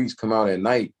 Friends or Freaks come out at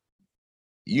night,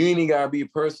 you ain't even gotta be a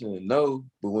person to know.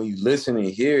 But when you listen and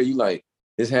hear, you like,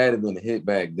 this had to have been a hit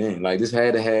back then. Like this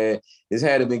had to have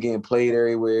been getting played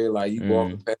everywhere. Like you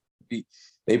walking past the beat,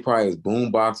 they probably was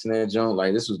boomboxing that joint.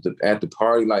 Like this was at the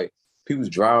party. Like people was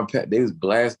driving past, they was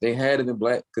blast. They had it in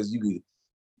black because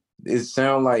it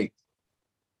sound like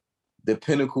the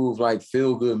pinnacle of like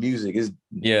feel good music. It's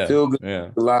feel good Yeah.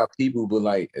 a lot of people, but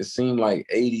like it seemed like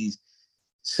 80s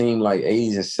and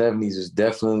 70s is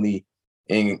definitely,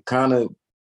 and kind of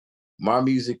my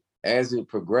music as it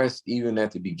progressed, even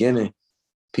at the beginning,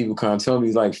 people kind of tell me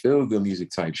it's like feel good music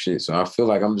type shit. So I feel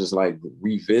like I'm just like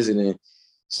revisiting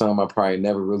some I probably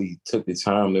never really took the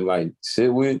time to like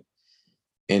sit with.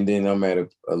 And then I'm at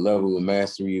a level of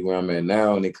mastery where I'm at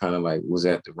now, and it kind of like was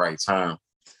at the right time.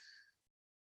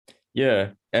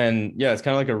 Yeah. And yeah, it's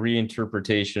kind of like a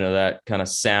reinterpretation of that kind of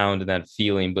sound and that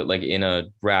feeling, but like in a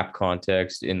rap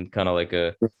context, in kind of like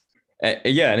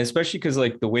yeah. And especially because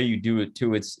like the way you do it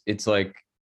too, it's like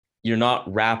you're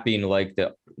not rapping like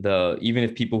the even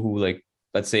if people who like,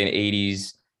 let's say an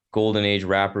 80s golden age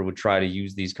rapper would try to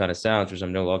use these kind of sounds, which I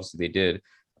know obviously they did.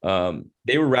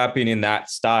 They were rapping in that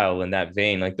style, in that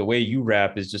vein. Like the way you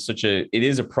rap is just it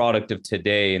is a product of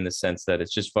today in the sense that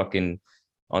it's just fucking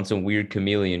on some weird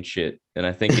chameleon shit. And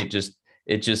I think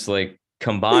it just like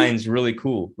combines really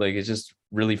cool. Like it's just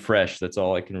really fresh. That's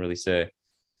all I can really say.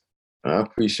 I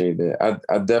appreciate that.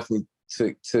 I definitely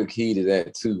took heed of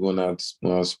that too when I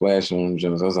was splashing on them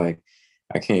Jones. I was like,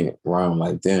 I can't rhyme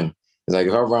like them. It's like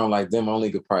if I rhyme like them, I only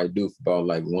could probably do it for about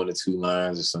like 1 or 2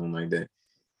 lines or something like that.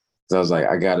 So I was like,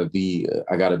 I gotta be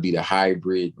the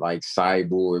hybrid, like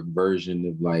cyborg version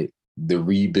of like the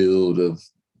rebuild of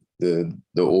the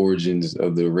origins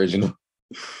of the original.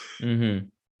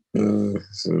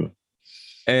 So.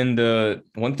 And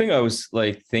one thing I was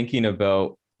like thinking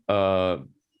about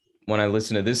when I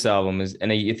listened to this album is,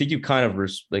 and I think you kind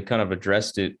of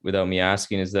addressed it without me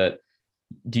asking, is that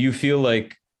do you feel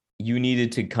like you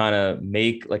needed to kind of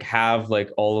have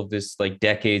like all of this like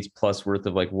decades plus worth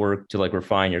of like work to like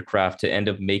refine your craft to end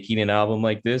up making an album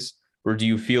like this? Or do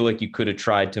you feel like you could have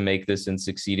tried to make this and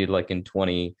succeeded like in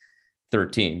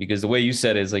 2013? Because the way you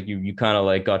said it is like you kind of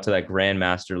like got to that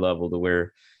grandmaster level to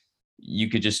where you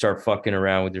could just start fucking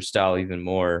around with your style even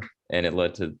more, and it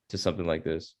led to something like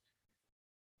this.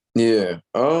 Yeah.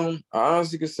 I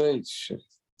honestly could say shit.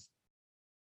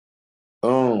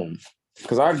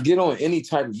 Because I get on any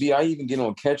type of beat. I even get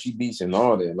on catchy beats and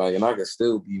all that. Like, and I can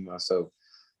still be myself.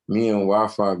 Me and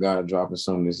Wi-Fi got dropping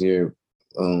something this year.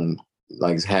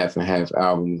 Like it's half and half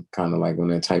album, kind of like on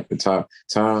that type of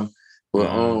time.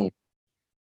 But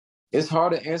it's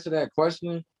hard to answer that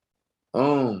question.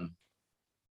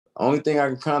 Only thing I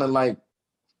can kind of like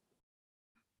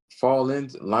fall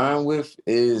into line with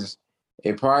is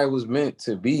it probably was meant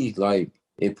to be. Like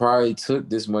it probably took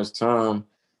this much time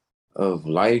of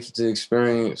life to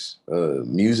experience,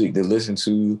 music to listen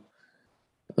to,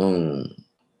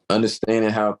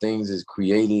 understanding how things is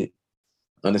created,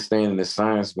 understanding the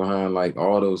science behind like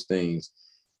all those things.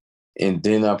 And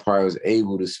then I probably was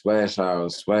able to splash how I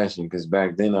was splashing, because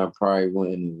back then I probably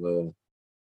wouldn't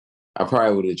I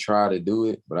probably would have tried to do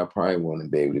it, but I probably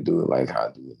wouldn't be able to do it like how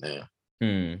I do it now.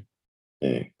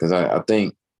 Yeah, because I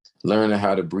think learning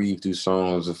how to breathe through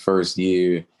songs the first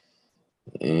year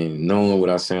and knowing what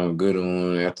I sound good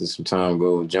on, after some time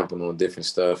go jumping on different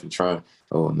stuff and trying,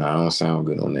 oh, no, I don't sound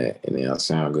good on that. And then I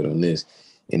sound good on this.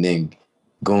 And then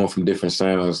going from different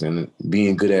sounds and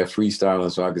being good at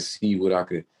freestyling so I could see what I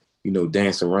could,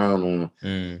 dance around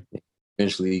on.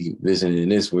 Eventually visiting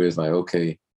this where it's like,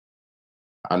 okay,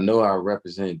 I know I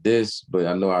represent this, but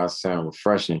I know I sound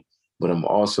refreshing, but I'm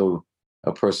also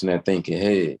a person that think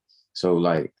ahead. So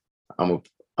like I'm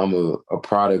a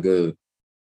product of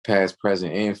past,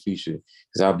 present, and future.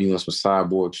 Cause I'll be on some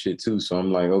cyborg shit too. So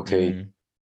I'm like, okay,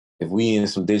 if we in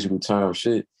some digital time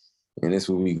shit, and this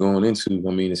what we going into,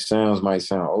 I mean, the sounds might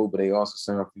sound old, but they also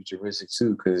sound futuristic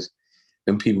too, because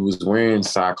them people was wearing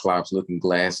Cyclops looking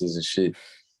glasses and shit.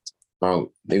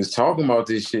 They was talking about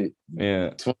this shit.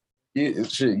 Yeah. 20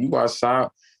 years, shit. You watch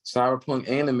cyberpunk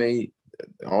anime,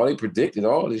 all they predicted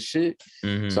all this shit.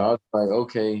 So I was like,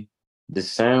 okay, the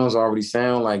sounds already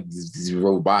sound like this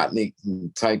robotic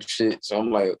type shit. So I'm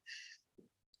like,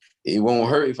 it won't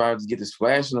hurt if I just get this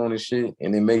flashing on this shit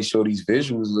and then make sure these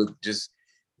visuals look just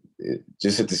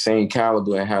at the same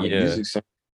caliber and how the music sounds.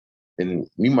 And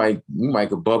we might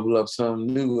could bubble up something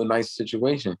new, a nice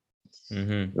situation.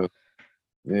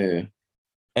 Yeah.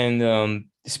 And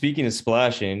speaking of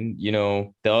splashing, you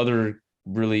know, the other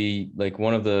really like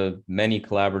one of the many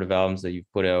collaborative albums that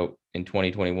you've put out in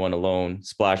 2021 alone,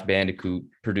 Splash Bandicoot,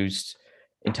 produced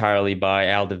entirely by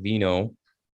Al Divino.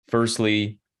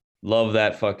 Firstly, love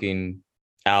that fucking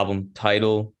album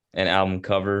title and album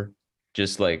cover.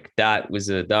 Just like that was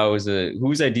a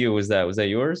whose idea was that? Was that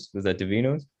yours? Was that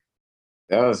Divino's?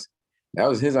 That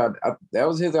was his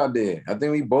idea. I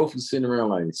think we both was sitting around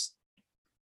like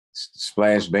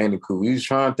Splash Bandicoot. We was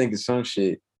trying to think of some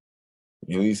shit.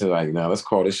 And we said like, nah, let's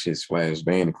call this shit Splash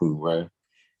Bandicoot, right?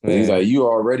 Yeah. He's like, you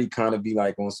already kind of be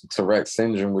like on some Tourette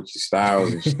syndrome with your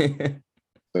styles and shit.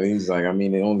 So he's like, I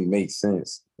mean, it only makes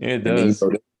sense. Yeah, it does.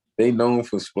 And they known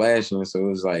for splashing, so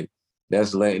it's like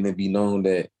that's letting it be known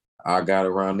that I got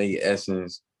around their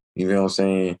essence. You know what I'm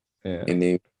saying? Yeah. And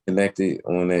then connected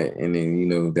on that, and then you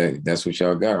know that's what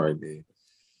y'all got right there.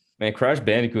 Man, Crash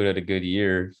Bandicoot had a good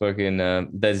year. Fucking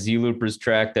that Z Loopers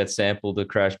track that sampled the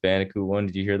Crash Bandicoot one.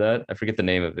 Did you hear that? I forget the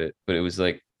name of it, but it was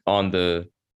like on the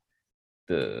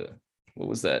what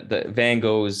was that? The Van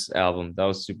Gogh's album. That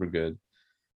was super good.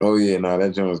 Oh yeah, no,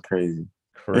 that joint was crazy.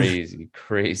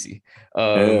 Crazy.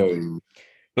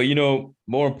 But you know,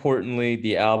 more importantly,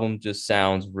 the album just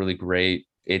sounds really great.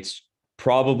 It's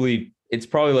probably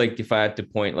like if I had to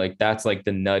point, like that's like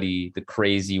the nutty, the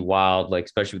crazy, wild, like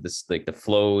especially with this, like the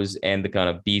flows and the kind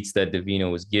of beats that Divino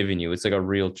was giving you. It's like a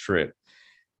real trip.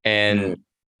 And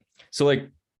so like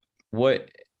what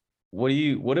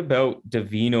about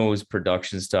Divino's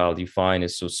production style do you find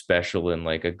is so special and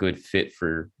like a good fit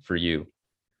for you?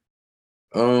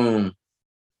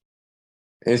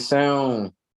 It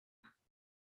sound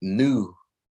new.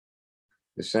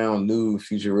 It sound new,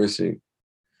 futuristic.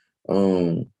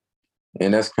 And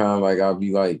that's kind of like I'll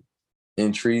be like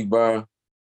intrigued by.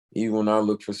 Even when I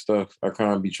look for stuff, I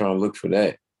kind of be trying to look for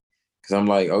that. Cause I'm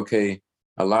like, okay,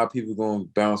 a lot of people gonna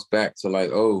bounce back to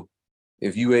like, oh,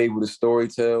 if you able to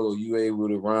storytell or you able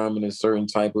to rhyme in a certain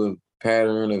type of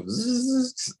pattern of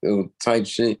type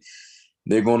shit,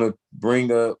 they're gonna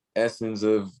bring up essence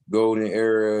of golden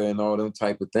era and all them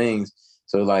type of things.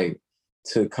 So like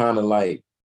to kind of like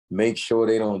make sure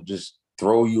they don't just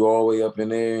throw you all the way up in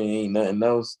there and ain't nothing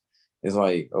else. It's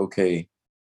like, okay,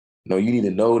 no, you need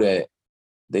to know that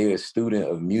they're a student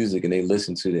of music and they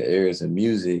listen to the eras of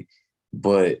music.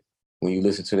 But when you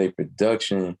listen to their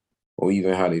production or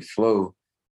even how they flow,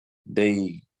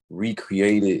 they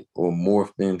recreated or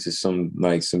morphed into some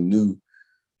new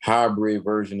hybrid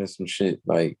version of some shit.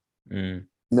 Like, you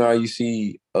know how you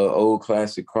see an old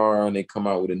classic car and they come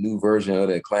out with a new version of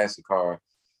that classic car.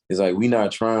 It's like, we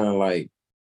not trying, like,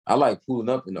 I like pulling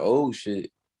up in the old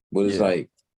shit, but it's like,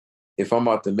 if I'm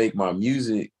about to make my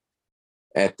music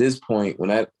at this point,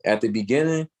 at the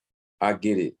beginning, I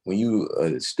get it. When you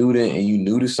a student and you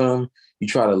new to something, you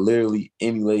try to literally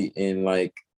emulate and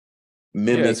like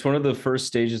mimic. Yeah, it's one of the first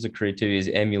stages of creativity is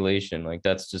emulation. Like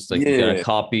that's just like you gotta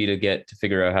copy to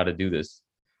figure out how to do this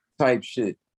type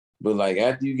shit. But like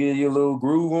after you get your little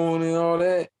groove on and all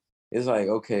that, it's like,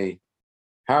 okay,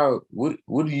 what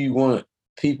do you want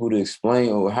people to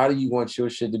explain, or how do you want your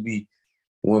shit to be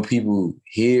when people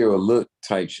hear or look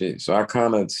type shit? So I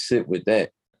kind of sit with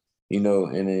that, you know,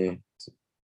 and then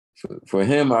for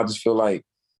him, I just feel like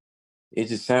it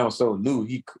just sounds so new.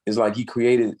 It's like he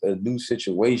created a new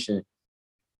situation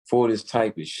for this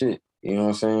type of shit. You know what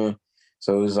I'm saying?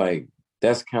 So it's like,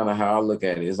 that's kind of how I look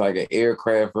at it. It's like an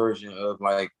aircraft version of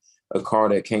like a car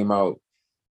that came out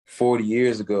 40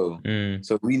 years ago.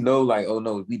 So we know like, oh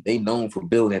no, they known for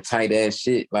building tight ass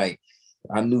shit. Like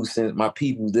I knew since my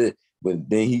people did, but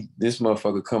then this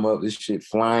motherfucker come up, this shit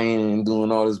flying and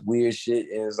doing all this weird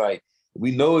shit. And it's like,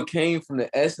 we know it came from the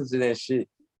essence of that shit,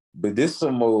 but this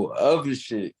some more other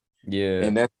shit. Yeah.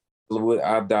 And that's what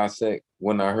I dissect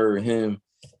when I heard him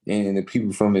and the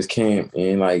people from his camp,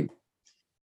 and like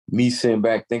me sitting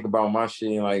back, think about my shit,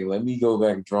 and like let me go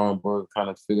back and drawing board, kind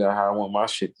of figure out how I want my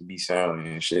shit to be sounding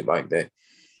and shit like that.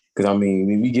 Because I mean,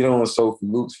 when we get on Soulful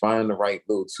Loops, find the right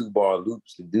little 2-bar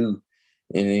loops to do,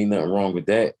 and there ain't nothing wrong with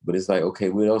that. But it's like, okay,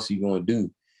 what else are you gonna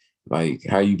do? Like,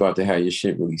 how you about to have your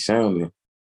shit really sounding?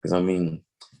 Because I mean,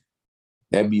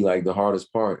 that'd be like the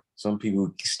hardest part. Some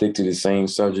people stick to the same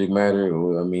subject matter,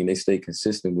 or I mean, they stay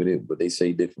consistent with it, but they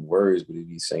say different words, but it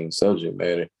be the same subject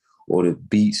matter, or the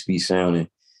beats be sounding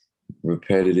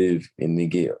repetitive, and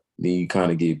then you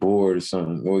kind of get bored or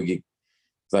something, or get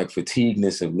like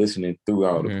fatigueness of listening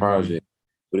throughout the project.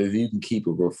 But if you can keep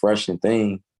a refreshing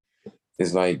thing,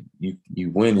 it's like you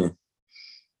winning.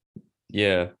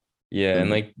 Yeah. Yeah. And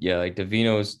like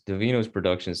Davino's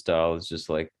production style is just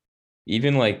like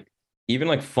even like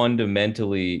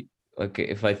fundamentally, like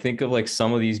if I think of like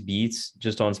some of these beats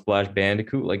just on Splash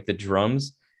Bandicoot, like the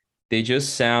drums, they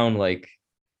just sound like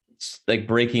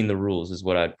breaking the rules is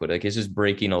what I'd put. Like it's just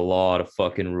breaking a lot of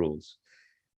fucking rules.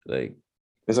 Like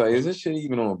It's like, is this shit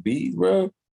even on beat,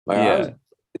 bro? Like yeah. it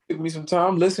took me some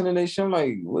time listening to that shit. I'm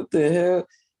like, what the hell?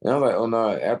 And I'm like, oh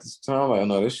no, after some time, I'm like, oh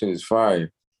no, this shit is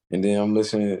fire. And then I'm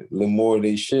listening a little more of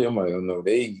their shit. I'm like, oh no,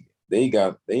 they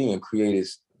even created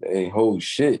a whole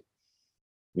shit.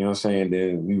 You know what I'm saying?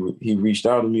 Then he reached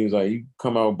out to me, he was like, you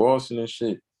come out Boston and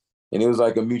shit. And it was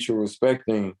like a mutual respect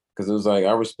thing. Cause it was like,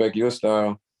 I respect your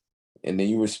style, and then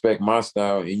you respect my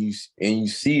style, and you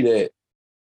see that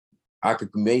I could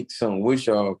make something with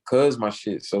y'all cause my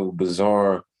shit so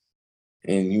bizarre,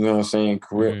 and you know what I'm saying,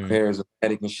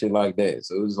 charismatic and shit like that.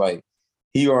 So it was like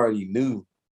he already knew,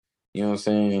 you know what I'm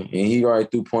saying, and he already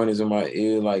threw pointers in my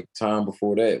ear like time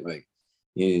before that, like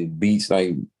yeah, beats like,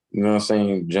 you know what I'm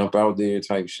saying, jump out there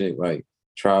type shit, like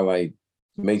try like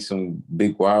make some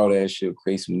big wild ass shit,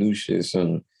 create some new shit,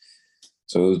 something.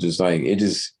 So it was just like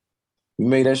we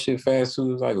made that shit fast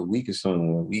too. It was like a week or something,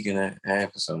 a week and a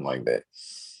half or something like that.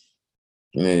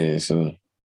 Yeah, so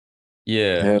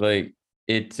Yeah, hell, like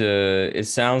it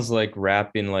sounds like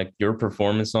rapping, like your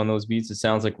performance on those beats, it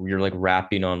sounds like you're like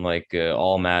rapping on like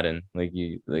all Madden. Like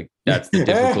you like that's the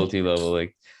difficulty level.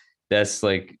 Like that's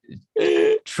like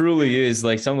truly is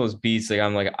like some of those beats, like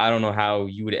I'm like, I don't know how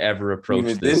you would ever approach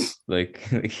even did this. Like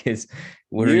it's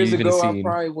what are you years even ago, I seeing?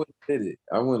 probably wouldn't have did it.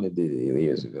 I wouldn't have did it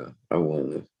years ago. I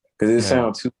wouldn't have, because it Yeah.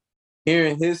 sounds too.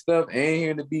 Hearing his stuff and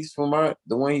hearing the beats from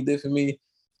the one he did for me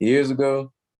years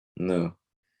ago, no.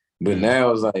 But Mm,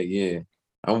 now it's like, yeah,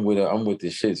 I'm with the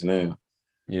shits now.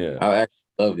 yeah. I actually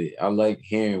love it. I like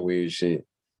hearing weird shit.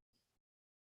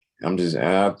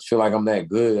 I feel like I'm that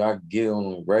good. I get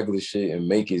on regular shit and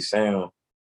make it sound.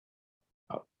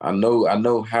 I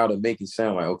know how to make it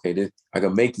sound like, okay, this I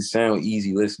can make it sound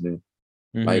easy listening,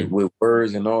 like Hmm. with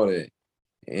words and all that.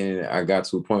 And I got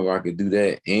to a point where I could do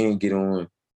that and get on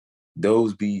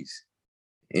those beats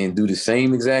and do the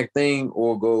same exact thing,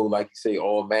 or go like you say,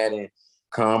 all Madden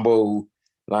combo,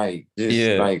 like just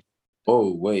Yeah. like,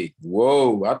 oh wait,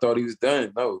 whoa, I thought he was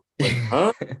done. No, wait,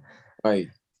 huh? Like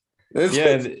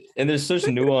Yeah, and there's such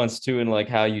nuance too in like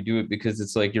how you do it, because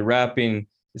it's like you're rapping.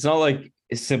 It's not like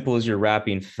as simple as you're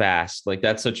rapping fast. Like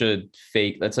that's such a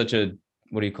fake. That's such a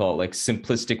what do you call it? Like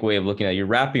simplistic way of looking at it. You're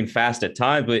rapping fast at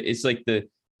times, but it's like the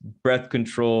breath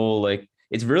control. Like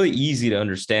it's really easy to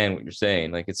understand what you're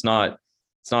saying. Like it's not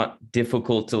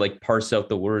difficult to like parse out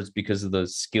the words because of the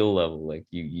skill level. Like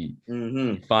you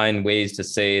find ways to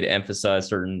say it, emphasize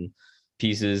certain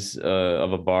pieces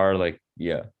of a bar. Like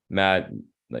yeah, Matt,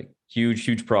 like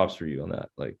huge props for you on that.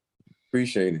 Like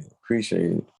appreciate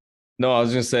it. no, I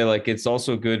was gonna say like it's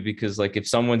also good because like if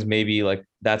someone's maybe like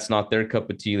that's not their cup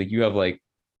of tea, like you have like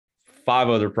 5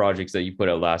 other projects that you put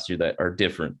out last year that are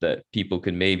different that people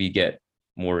could maybe get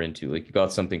more into. Like you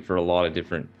got something for a lot of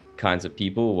different kinds of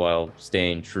people while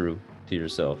staying true to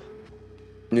yourself.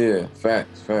 Yeah,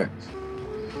 facts. Hell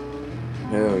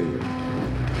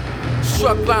yeah.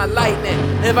 Struck by lightning,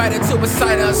 invited to a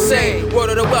sight unseen. Word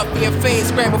of the wealthy and fiends,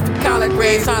 scramble for collard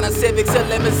greens, Honda Civics and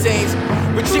limousines.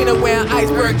 Regina wearing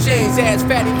iceberg jeans, ass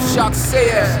fatty for shark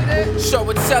sayers. Show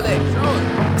and tell it.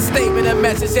 A statement, a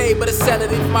message, able to sell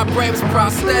it. If my brain was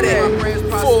prosthetic,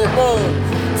 full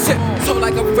moon, tiptoe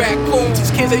like a raccoon.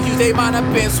 Teach kids that use their mind up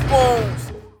in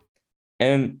spoons.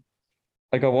 And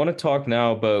like I want to talk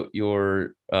now about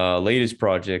your latest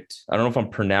project. I don't know if I'm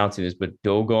pronouncing this, but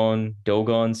Dogon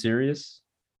Serious.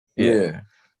 Yeah, Yeah.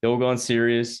 Dogon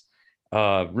Serious.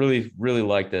 Really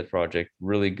like that project.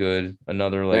 Really good.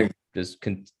 Another like Thank just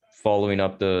following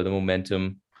up the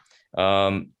momentum.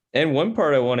 And one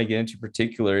part I want to get into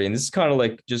particular, and this is kind of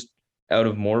like just out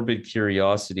of morbid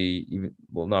curiosity, even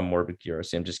well, not morbid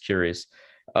curiosity. I'm just curious.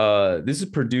 This is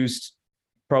produced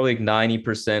probably like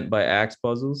 90% by Axe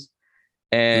Puzzles.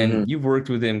 And Mm-hmm. you've worked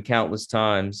with him countless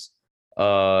times,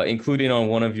 including on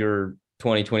one of your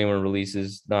 2021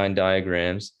 releases, Nine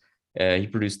Diagrams. He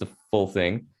produced the full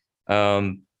thing.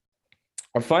 Um,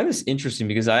 I find this interesting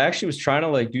because I actually was trying to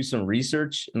like do some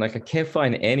research and like I can't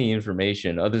find any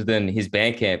information other than his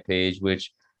Bandcamp page,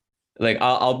 which like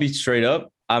I'll be straight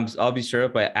up. I'll be straight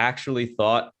up. I actually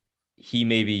thought he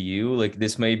may be you. Like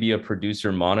this may be a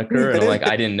producer moniker, and I'm like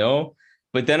I didn't know.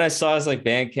 But then I saw his like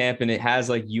Bandcamp, and it has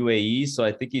like UAE, so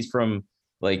I think he's from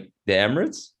like the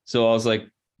Emirates. So I was like,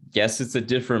 guess it's a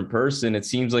different person. It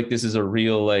seems like this is a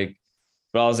real like,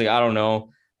 but I was like, I don't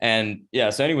know. And yeah,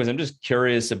 so anyways, I'm just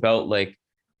curious about like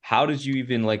how did you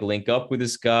even like link up with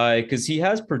this guy? Because he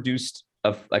has produced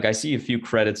like I see a few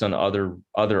credits on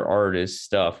other artists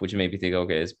stuff, which made me think,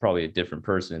 okay, it's probably a different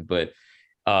person. But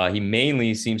he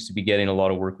mainly seems to be getting a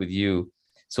lot of work with you.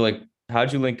 So like,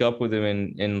 how'd you link up with him,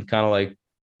 and kind of like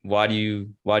why do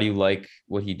you like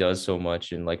what he does so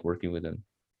much and like working with him?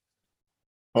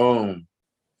 Um,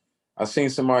 I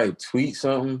seen somebody tweet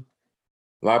something.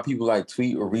 A lot of people like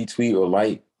tweet or retweet or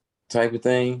like type of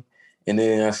thing. And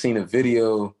then I seen a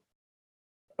video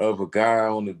of a guy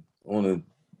on the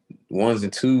ones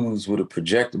and twos with a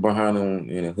projector behind him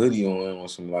and a hoodie on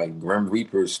some like Grim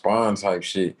Reaper Spawn type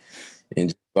shit. And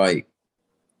just like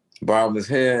bobbing his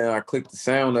head, and I clicked the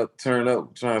sound up, turn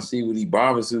up, trying to see what he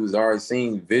bobbing to. Was already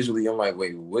seen visually. I'm like,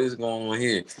 wait, what is going on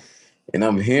here? And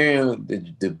I'm hearing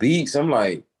the beats. I'm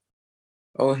like,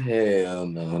 oh hell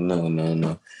no, no, no,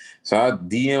 no. So I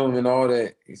DM him and all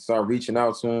that. He start reaching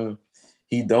out to him.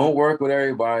 He don't work with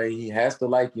everybody. He has to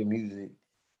like your music.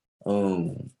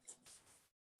 Um,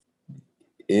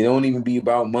 it don't even be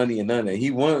about money and none of that.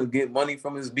 He want to get money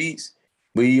from his beats,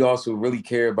 but he also really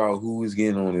care about who is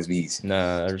getting on his beats.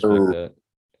 Nah, I respect So that.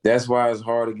 that's why it's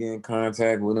hard to get in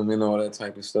contact with him and all that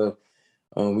type of stuff.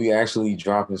 We actually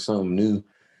dropping something new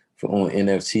on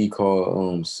NFT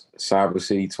called Cyber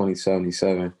City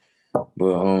 2077.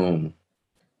 But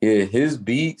yeah, his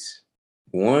beats,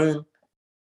 one,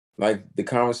 like the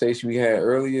conversation we had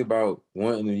earlier about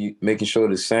wanting to making sure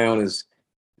the sound is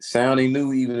sounding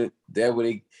new, even that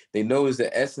way they know it's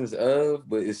the essence of,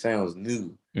 but it sounds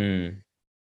new. Mm.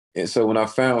 And so when I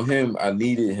found him, I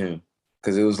needed him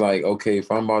because it was like, okay,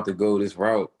 if I'm about to go this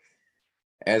route,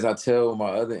 as I tell my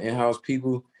other in-house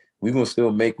people, we gonna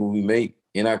still make what we make,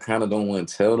 and I kind of don't want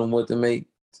to tell them what to make.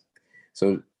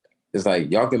 So it's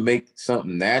like y'all can make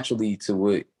something naturally to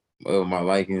what my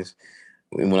likings,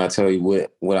 and when I tell you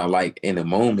what I like in the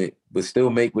moment, but still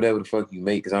make whatever the fuck you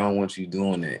make, because I don't want you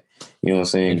doing that. You know what I'm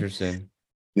saying? Interesting.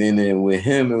 And then with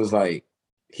him, it was like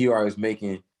he already was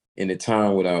making in the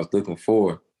time what I was looking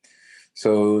for.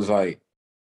 So it was like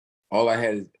all I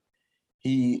had is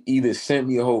he either sent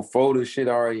me a whole folder of shit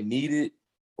I already needed,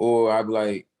 or I'd be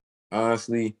like,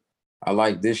 honestly, I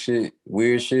like this shit,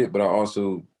 weird shit, but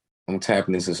I'm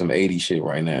tapping into some 80s shit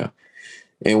right now.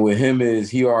 And with him is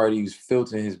he already was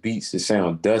filtering his beats to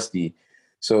sound dusty.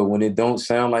 So when it don't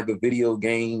sound like a video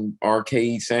game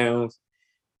arcade sounds,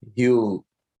 he'll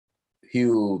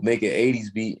make an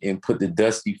 80s beat and put the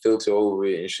dusty filter over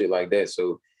it and shit like that.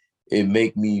 So it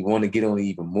make me want to get on it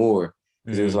even more.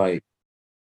 Because it was Mm. like,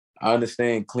 I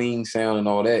understand clean sound and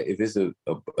all that. If it's a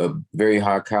very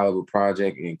high caliber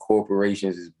project and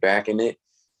corporations is backing it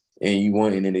and you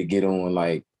wanting it to get on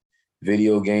like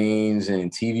video games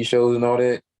and TV shows and all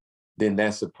that, then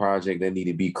that's a project that need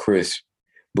to be crisp.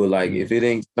 But like if Mm. it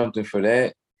ain't something for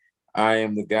that, I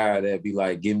am the guy that be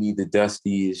like, give me the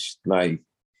dustiest, like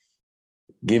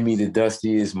give me the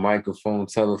dustiest microphone,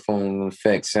 telephone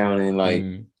effect sounding like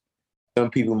Mm. some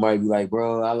people might be like,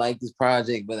 bro, I like this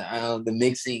project, but the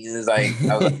mixing is like,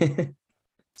 I was like,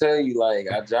 tell you, like,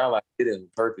 I did it on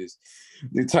purpose.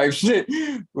 The type shit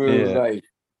where it was Yeah. like,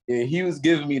 yeah, he was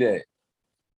giving me that.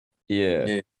 Yeah.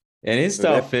 Yeah. And his So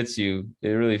style that, fits you. It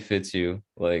really fits you.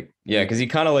 Like, yeah, yeah, because he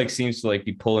kind of like seems to like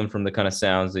be pulling from the kind of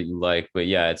sounds that you like. But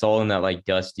yeah, it's all in that like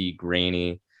dusty,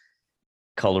 grainy,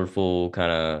 colorful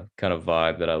kind of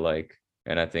vibe that I like.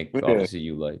 And I think yeah. obviously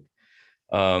you like.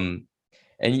 Um,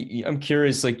 and I'm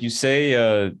curious, like you say,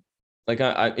 like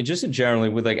I just in generally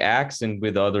with like Axe and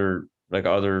with other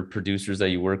producers that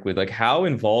you work with, like how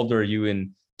involved are you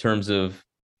in terms of,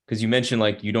 because you mentioned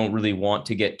like you don't really want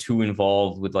to get too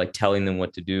involved with like telling them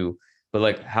what to do, but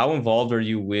like how involved are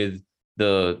you with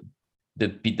the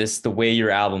the way your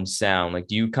albums sound? Like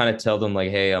do you kind of tell them like,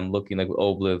 hey, I'm looking like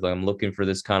Obliv, like I'm looking for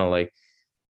this kind of like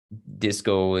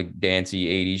disco like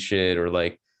dancey 80s shit, or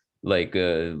like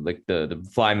the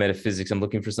fly metaphysics, I'm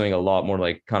looking for something a lot more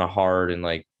like kind of hard and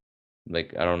like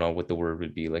I don't know what the word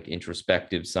would be, like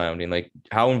introspective sounding? Like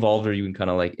how involved are you in kind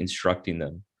of like instructing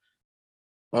them?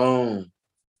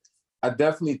 I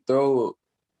definitely throw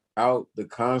out the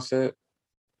concept.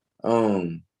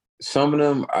 Some of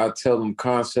them I tell them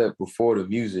concept before the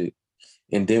music,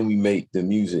 and then we make the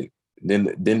music.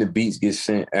 Then the beats get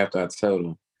sent after I tell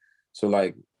them. So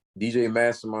like DJ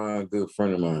Mastermind, a good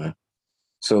friend of mine.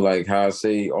 So like how I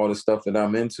say all the stuff that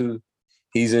I'm into,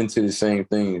 he's into the same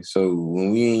thing. So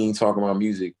when we ain't talking about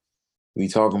music, we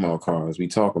talking about cars. We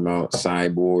talking about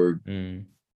cyborg,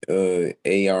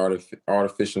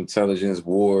 artificial intelligence,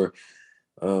 war,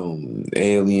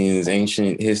 aliens,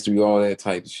 ancient history, all that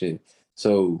type of shit.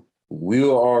 So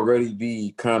we'll already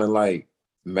be kind of like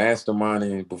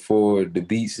masterminding before the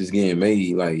beats is getting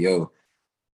made. Like, yo,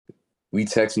 we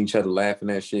texting each other, laughing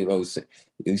at shit. Oh,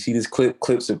 you see this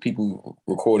clips of people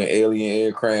recording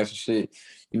alien aircrafts and shit.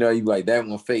 You know, you like that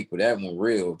one fake, but that one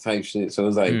real type shit. So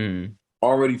it's like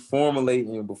already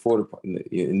formulating before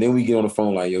and then we get on the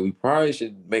phone like, yo, we probably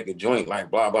should make a joint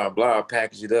like blah blah blah,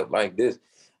 package it up like this.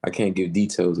 I can't give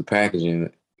details of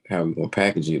packaging, how we gonna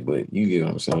package it, but you get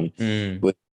what I'm saying.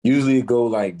 But usually it go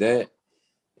like that,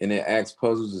 and then Axe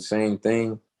Puzzles the same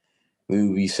thing. We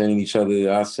would be sending each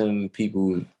other. I send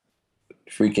people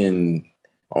freaking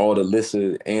all the lists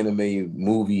of anime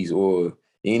movies, or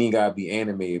any gotta be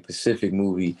anime, Pacific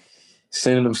movie,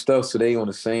 sending them stuff so they on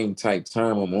the same type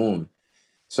time I'm on.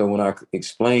 So when I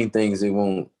explain things, it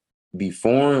won't be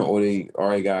foreign, or they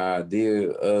already got an idea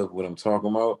of what I'm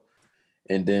talking about.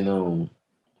 And then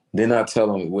I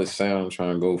tell them what sound I'm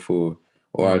trying to go for,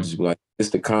 or I just be like, it's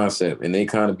the concept, and they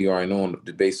kind of be already knowing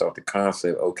based off the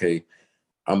concept. Okay,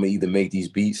 I'm gonna either make these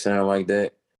beats sound like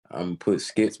that. I'm gonna put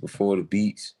skits before the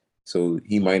beats, so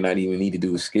he might not even need to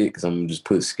do a skit because I'm gonna just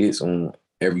put skits on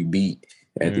every beat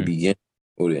at the beginning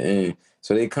or the end.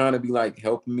 So they kind of be like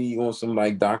helping me on some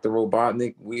like Dr.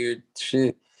 Robotnik weird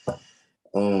shit.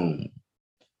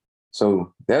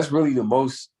 So that's really the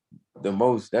most.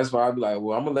 That's why I be like,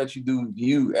 well, I'm gonna let you do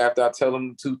you after I tell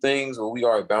them two things, or we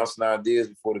already bouncing ideas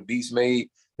before the beat's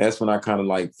made. That's when I kind of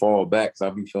like fall back, because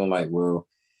I be feeling like, well,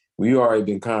 we already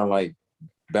been kind of like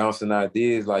bouncing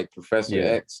ideas like Professor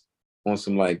X on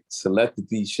some like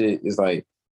telepathy shit. It's like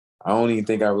I don't even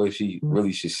think I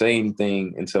really should say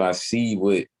anything until I see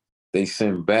what they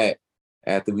send back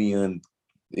after we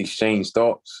exchange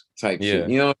thoughts type shit.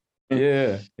 You know?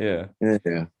 Yeah.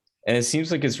 And it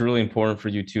seems like it's really important for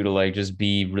you too to like just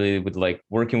be really with like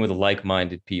working with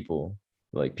like-minded people,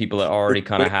 like people that already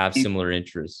kind of have similar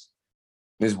interests.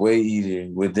 It's way easier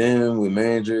with them, with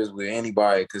managers, with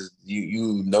anybody, because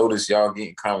you notice y'all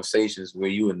getting conversations where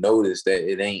you would notice that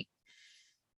it ain't.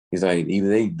 It's like either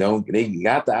they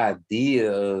got the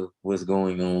idea of what's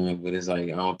going on, but it's like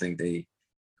I don't think they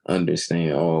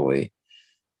understand all the way.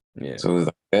 Yeah. So it's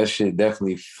like, that shit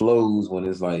definitely flows when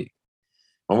it's like,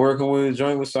 I'm working with a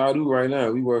joint with Sadu right now.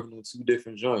 We working on 2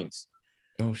 different joints.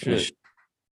 Oh shit.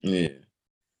 Yeah.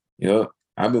 Yep.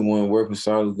 I've been wanting to work with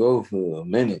Sadu Go for a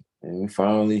minute, and we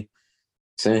finally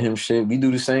send him shit. We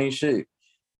do the same shit.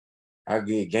 I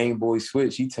get Game Boy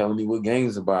Switch. He telling me what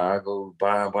games to buy. I go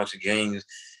buy a bunch of games.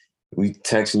 We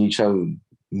texting each other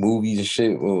movies and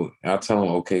shit. Well, I tell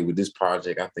him, okay, with this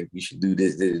project, I think we should do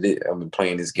this. I've been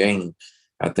playing this game.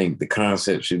 I think the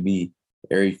concept should be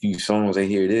every few songs I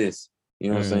hear this. You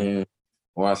know what I'm saying?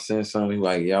 Or I send something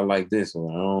like, yeah, I like this,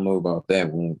 or I don't know about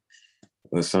that one,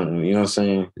 or something. You know what I'm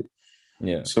saying?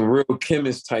 Yeah. Some real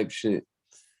chemist type shit.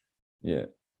 Yeah.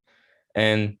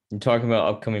 And you're talking about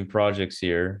upcoming projects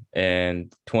here,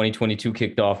 and 2022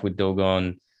 kicked off with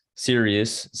Dogon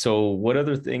Serious. So what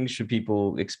other things should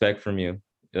people expect from you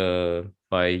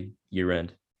by year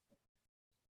end?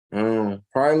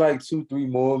 Probably like 2-3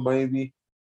 more, maybe.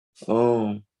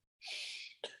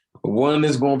 One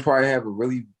is gonna probably have a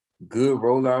really good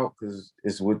rollout because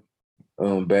it's with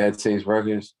Bad Taste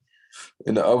Records.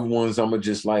 And the other ones I'm gonna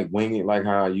just like wing it like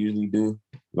how I usually do.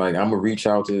 Like I'm gonna reach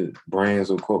out to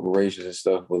brands or corporations and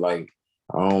stuff, but like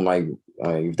I don't like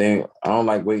I don't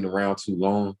like waiting around too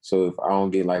long. So if I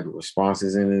don't get like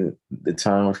responses in the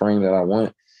time frame that I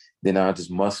want, then I'll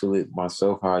just muscle it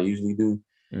myself how I usually do.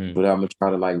 But I'm gonna try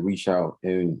to like reach out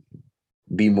and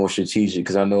be more strategic,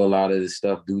 because I know a lot of this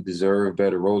stuff do deserve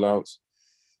better rollouts.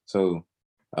 So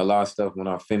a lot of stuff when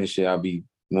I finish it, I'll be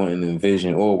wanting to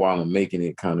envision, or while I'm making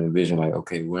it, kind of envision like,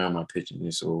 okay, where am I pitching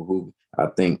this, or who I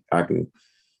think I could.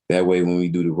 That way, when we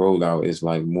do the rollout, it's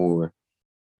like more,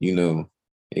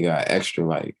 it got extra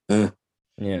like, Yeah.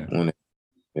 on it.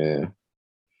 Yeah.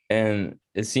 And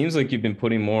it seems like you've been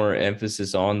putting more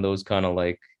emphasis on those kind of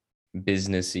like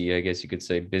businessy, I guess you could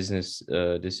say, business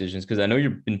decisions, because I know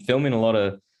you've been filming a lot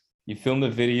of You filmed a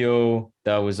video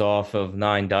that was off of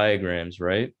 9 Diagrams,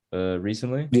 right?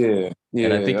 Recently. Yeah,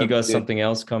 And I yeah, think you got yeah, something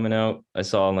else coming out. I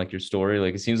saw on like your story.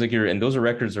 Like it seems like you're, and those are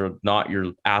records are not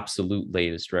your absolute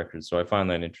latest records. So I find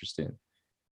that interesting.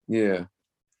 yeah.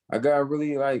 I got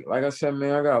really like I said,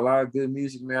 man, I got a lot of good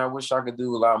music, man. I wish I could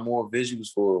do a lot more visuals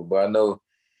for it, but I know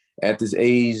at this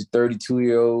age,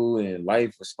 32-year-old and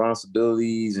life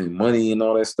responsibilities and money and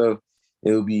all that stuff,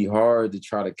 it would be hard to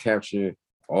try to capture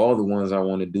all the ones I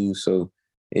want to do. So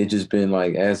it just been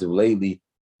like as of lately,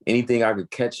 anything I could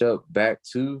catch up back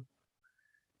to,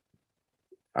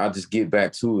 I'll just get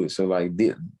back to it. So like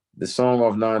the song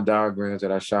off Nine Diagrams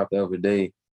that I shot the other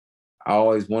day, I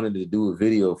always wanted to do a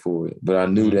video for it, but Mm.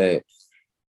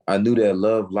 I knew that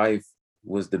Love Life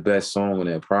was the best song on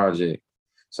that project.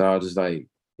 So I was just like,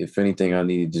 if anything, I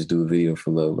need to just do a video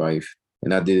for Love Life.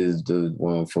 And I did the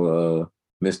one for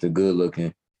Mr. Good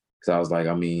Looking. Cause I was like,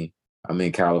 I mean, I'm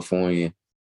in California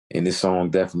and this song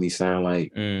definitely sound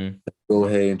like Mm. go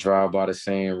ahead and drive by the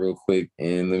sand real quick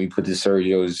and let me put this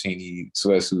Sergio Zaccini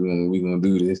sweatsuit on. We gonna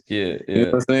do this. Yeah, You know yeah,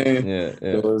 what I'm saying? yeah, So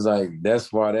yeah, it was like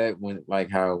that's why that went like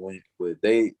how it went. But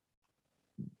they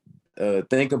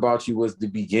Think About You was the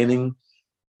beginning,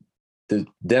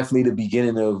 definitely the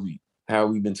beginning of how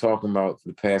we've been talking about for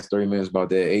the past 30 minutes about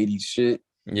that 80s shit.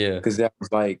 yeah, Cause that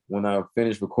was like when I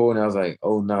finished recording, I was like,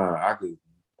 oh nah, I could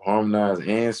harmonize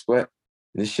and sweat.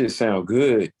 This shit sound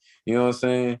good. You know what I'm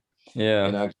saying? yeah,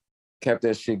 And I kept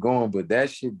that shit going, but that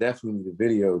shit definitely need a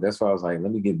video. That's why I was like,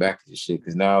 let me get back to this shit.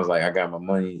 Cause now I was like, I got my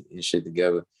money and shit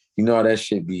together. You know how that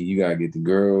shit be. You gotta get the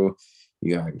girl,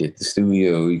 you gotta get the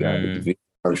studio, you gotta get the mm. video.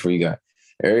 You got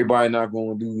everybody not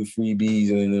gonna do the freebies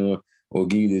and or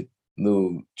give you the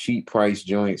little cheap price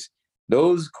joints.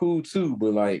 Those cool too,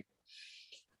 but like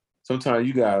sometimes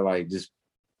you gotta like just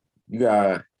you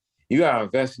gotta you gotta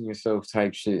invest in yourself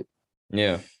type shit.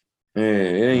 Yeah, Man,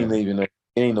 it yeah, ain't even it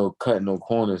ain't no cutting no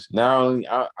corners. Now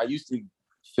I used to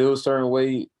feel a certain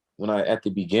way when I at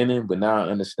the beginning, but now I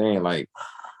understand like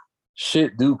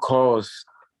shit do cost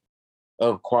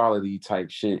of quality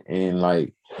type shit and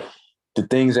like the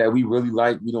things that we really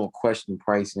like, we don't question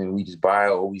pricing. We just buy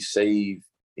it or we save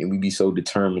and we be so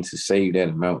determined to save that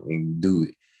amount and do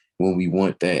it when we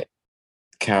want that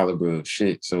caliber of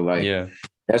shit. So like yeah,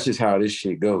 that's just how this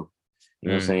shit go. You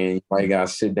know what I'm mm. saying? You probably gotta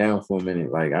sit down for a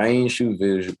minute. Like I ain't shoot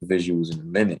visuals in a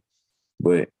minute,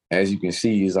 but as you can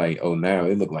see, it's like, oh, now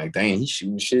it look like, dang, he's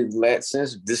shooting shit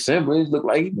since December. It look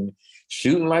like he been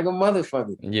shooting like a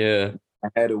motherfucker. Yeah, I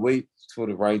had to wait for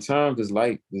the right time because,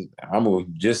 like,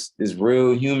 I'm just as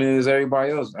real human as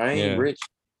everybody else. I ain't yeah, rich.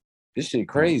 This shit mm.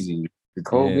 crazy. The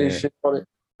COVID Yeah, shit, all that.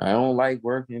 I don't like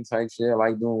working type shit. I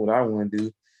like doing what I want to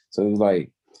do. So it's like,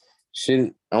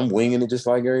 shit, I'm winging it just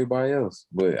like everybody else.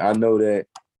 But I know that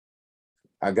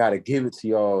I gotta give it to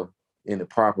y'all in the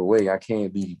proper way. I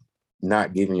can't be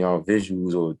not giving y'all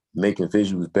visuals or making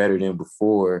visuals better than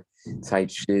before type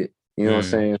shit. You know what I'm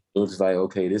mm. saying? So it's like,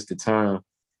 okay, this the time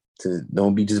to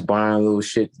don't be just buying little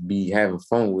shit to be having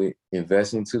fun with,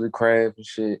 invest into the craft and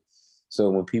shit. So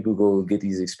when people go get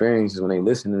these experiences, when they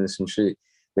listen to some shit,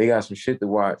 they got some shit to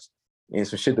watch and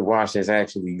some shit to watch that's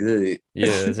actually good.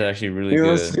 Yeah, that's actually really You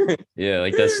know what good. I'm Yeah,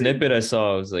 like that saying? snippet I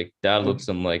saw, I was like, that looks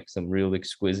some real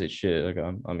exquisite shit. Like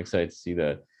I'm excited to see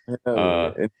that. Hell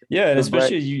yeah. And Yeah, and the back,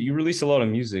 especially you release a lot of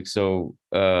music, so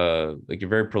like you're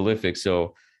very prolific.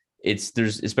 So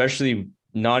there's especially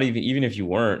not even if you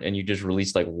weren't and you just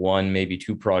released like one, maybe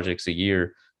two projects a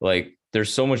year, like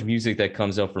there's so much music that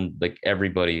comes out from like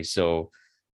everybody. So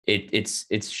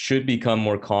it should become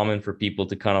more common for people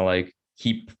to kind of like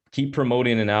keep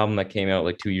promoting an album that came out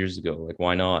like 2 years ago. Like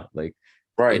why not? Like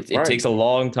right, it right. takes a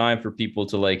long time for people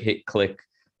to like hit click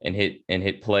and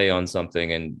hit play on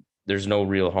something, and there's no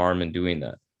real harm in doing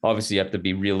that. Obviously, you have to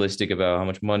be realistic about how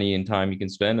much money and time you can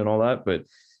spend and all that, but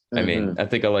I mean, Mm-hmm. I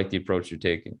think I like the approach you're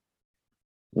taking.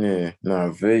 Yeah,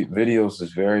 no, videos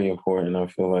is very important. I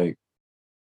feel like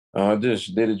I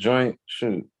just did a joint,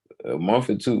 shoot, a month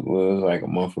or two, well, it was like a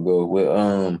month ago with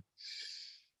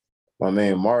my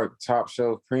man Mark, Top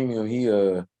Shelf Premium.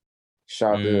 Mm,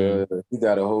 He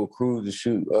got a whole crew to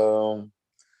shoot.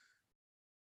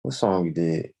 What song we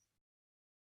did?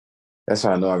 That's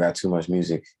how I know I got too much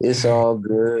music. It's all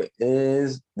good.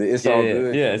 It's yeah, all yeah,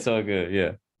 good. yeah. It's all good.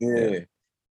 Yeah, yeah, Yeah,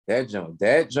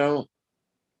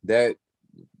 that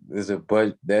is a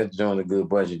budget. That joint a good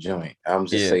budget joint. I'm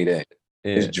just yeah, say that.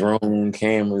 It's yeah. drone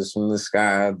cameras from the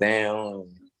sky down,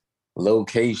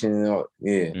 location.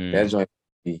 Yeah, that Mm, joint.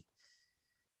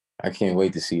 I can't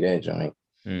wait to see that joint.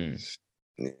 mm.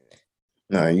 Yeah.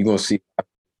 No, you gonna see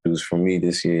it was from me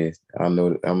this year. I'm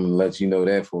gonna let you know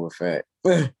that for a fact.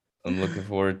 I'm looking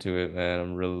forward to it, man.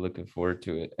 I'm really looking forward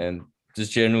to it. And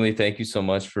just generally, thank you so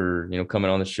much for,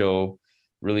 coming on the show.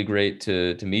 Really great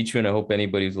to meet you. And I hope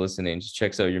anybody who's listening just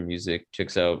checks out your music,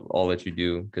 checks out all that you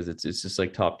do, because it's just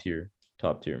like top tier,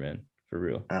 man, for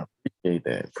real. I appreciate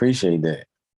that. Appreciate that.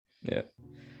 Yeah.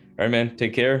 All right, man.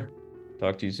 Take care.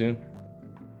 Talk to you soon.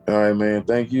 All right, man.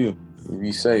 Thank you.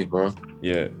 Be safe, bro.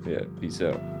 Yeah. Peace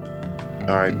out.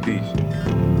 All right, peace.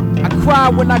 I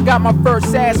cried when I got my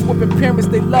first ass whooping. Parents,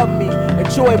 they love me.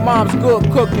 Enjoy mom's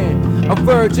good cooking. A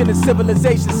virgin in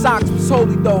civilization, socks was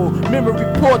holy though. Memory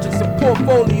portraits and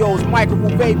portfolios.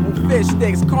 Microwavable fish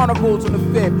sticks, carnivals on the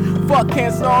fifth. Fuck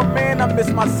cancer, oh man, I miss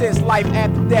my sis. Life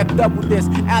after death, double this.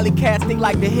 Alley cats, they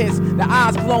like the hiss. The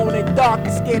eyes glowing in dark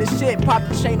and scared as shit. Pop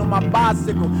the chain on my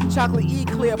bicycle. Chocolate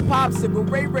eclair popsicle.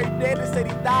 Ray dead, they said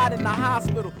he died in the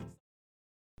hospital.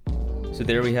 So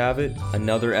there we have it,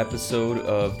 another episode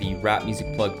of the Rap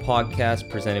Music Plug podcast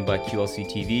presented by QLC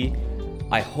TV.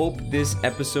 I hope this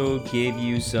episode gave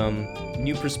you some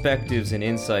new perspectives and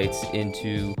insights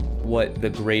into what the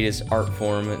greatest art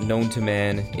form known to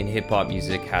man in hip-hop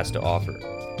music has to offer.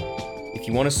 If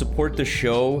you want to support the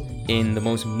show in the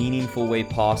most meaningful way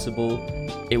possible,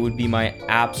 it would be my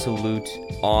absolute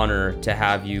honor to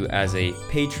have you as a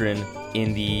patron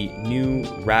in the new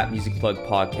Rap Music Plug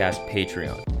podcast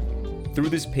Patreon. Through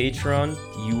this Patreon,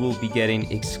 you will be getting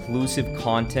exclusive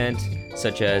content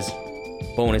such as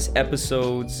bonus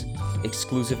episodes,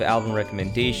 exclusive album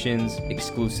recommendations,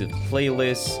 exclusive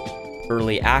playlists,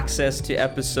 early access to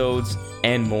episodes,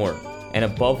 and more. And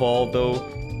above all, though,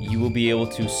 you will be able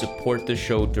to support the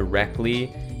show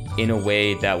directly in a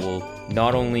way that will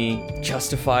not only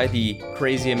justify the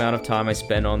crazy amount of time I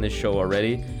spend on this show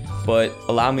already, but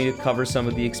allow me to cover some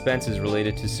of the expenses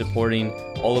related to supporting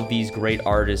all of these great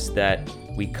artists that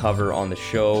we cover on the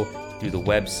show through the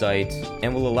website,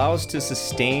 and will allow us to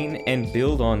sustain and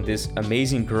build on this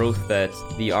amazing growth that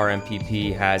the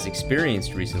RMPP has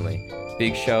experienced recently.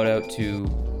 Big shout out to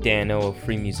Dano of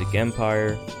Free Music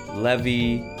Empire,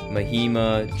 Levy,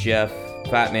 Mahima, Jeff,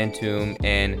 Fatman Toom,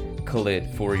 and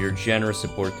Khalid for your generous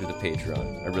support through the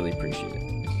Patreon. I really appreciate it.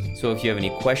 So if you have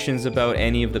any questions about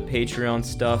any of the Patreon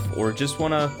stuff, or just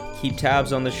want to keep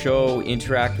tabs on the show,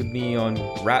 interact with me on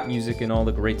rap music and all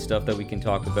the great stuff that we can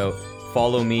talk about,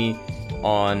 follow me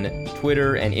on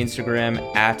Twitter and Instagram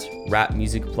at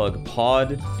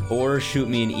rapmusicplugpod, or shoot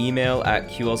me an email at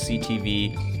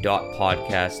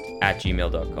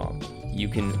qlctv.podcast@gmail.com. You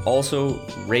can also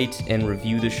rate and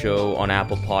review the show on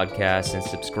Apple Podcasts and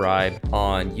subscribe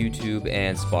on YouTube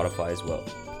and Spotify as well.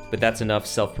 But that's enough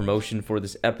self-promotion for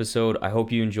this episode. I hope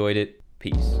you enjoyed it.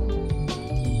 Peace.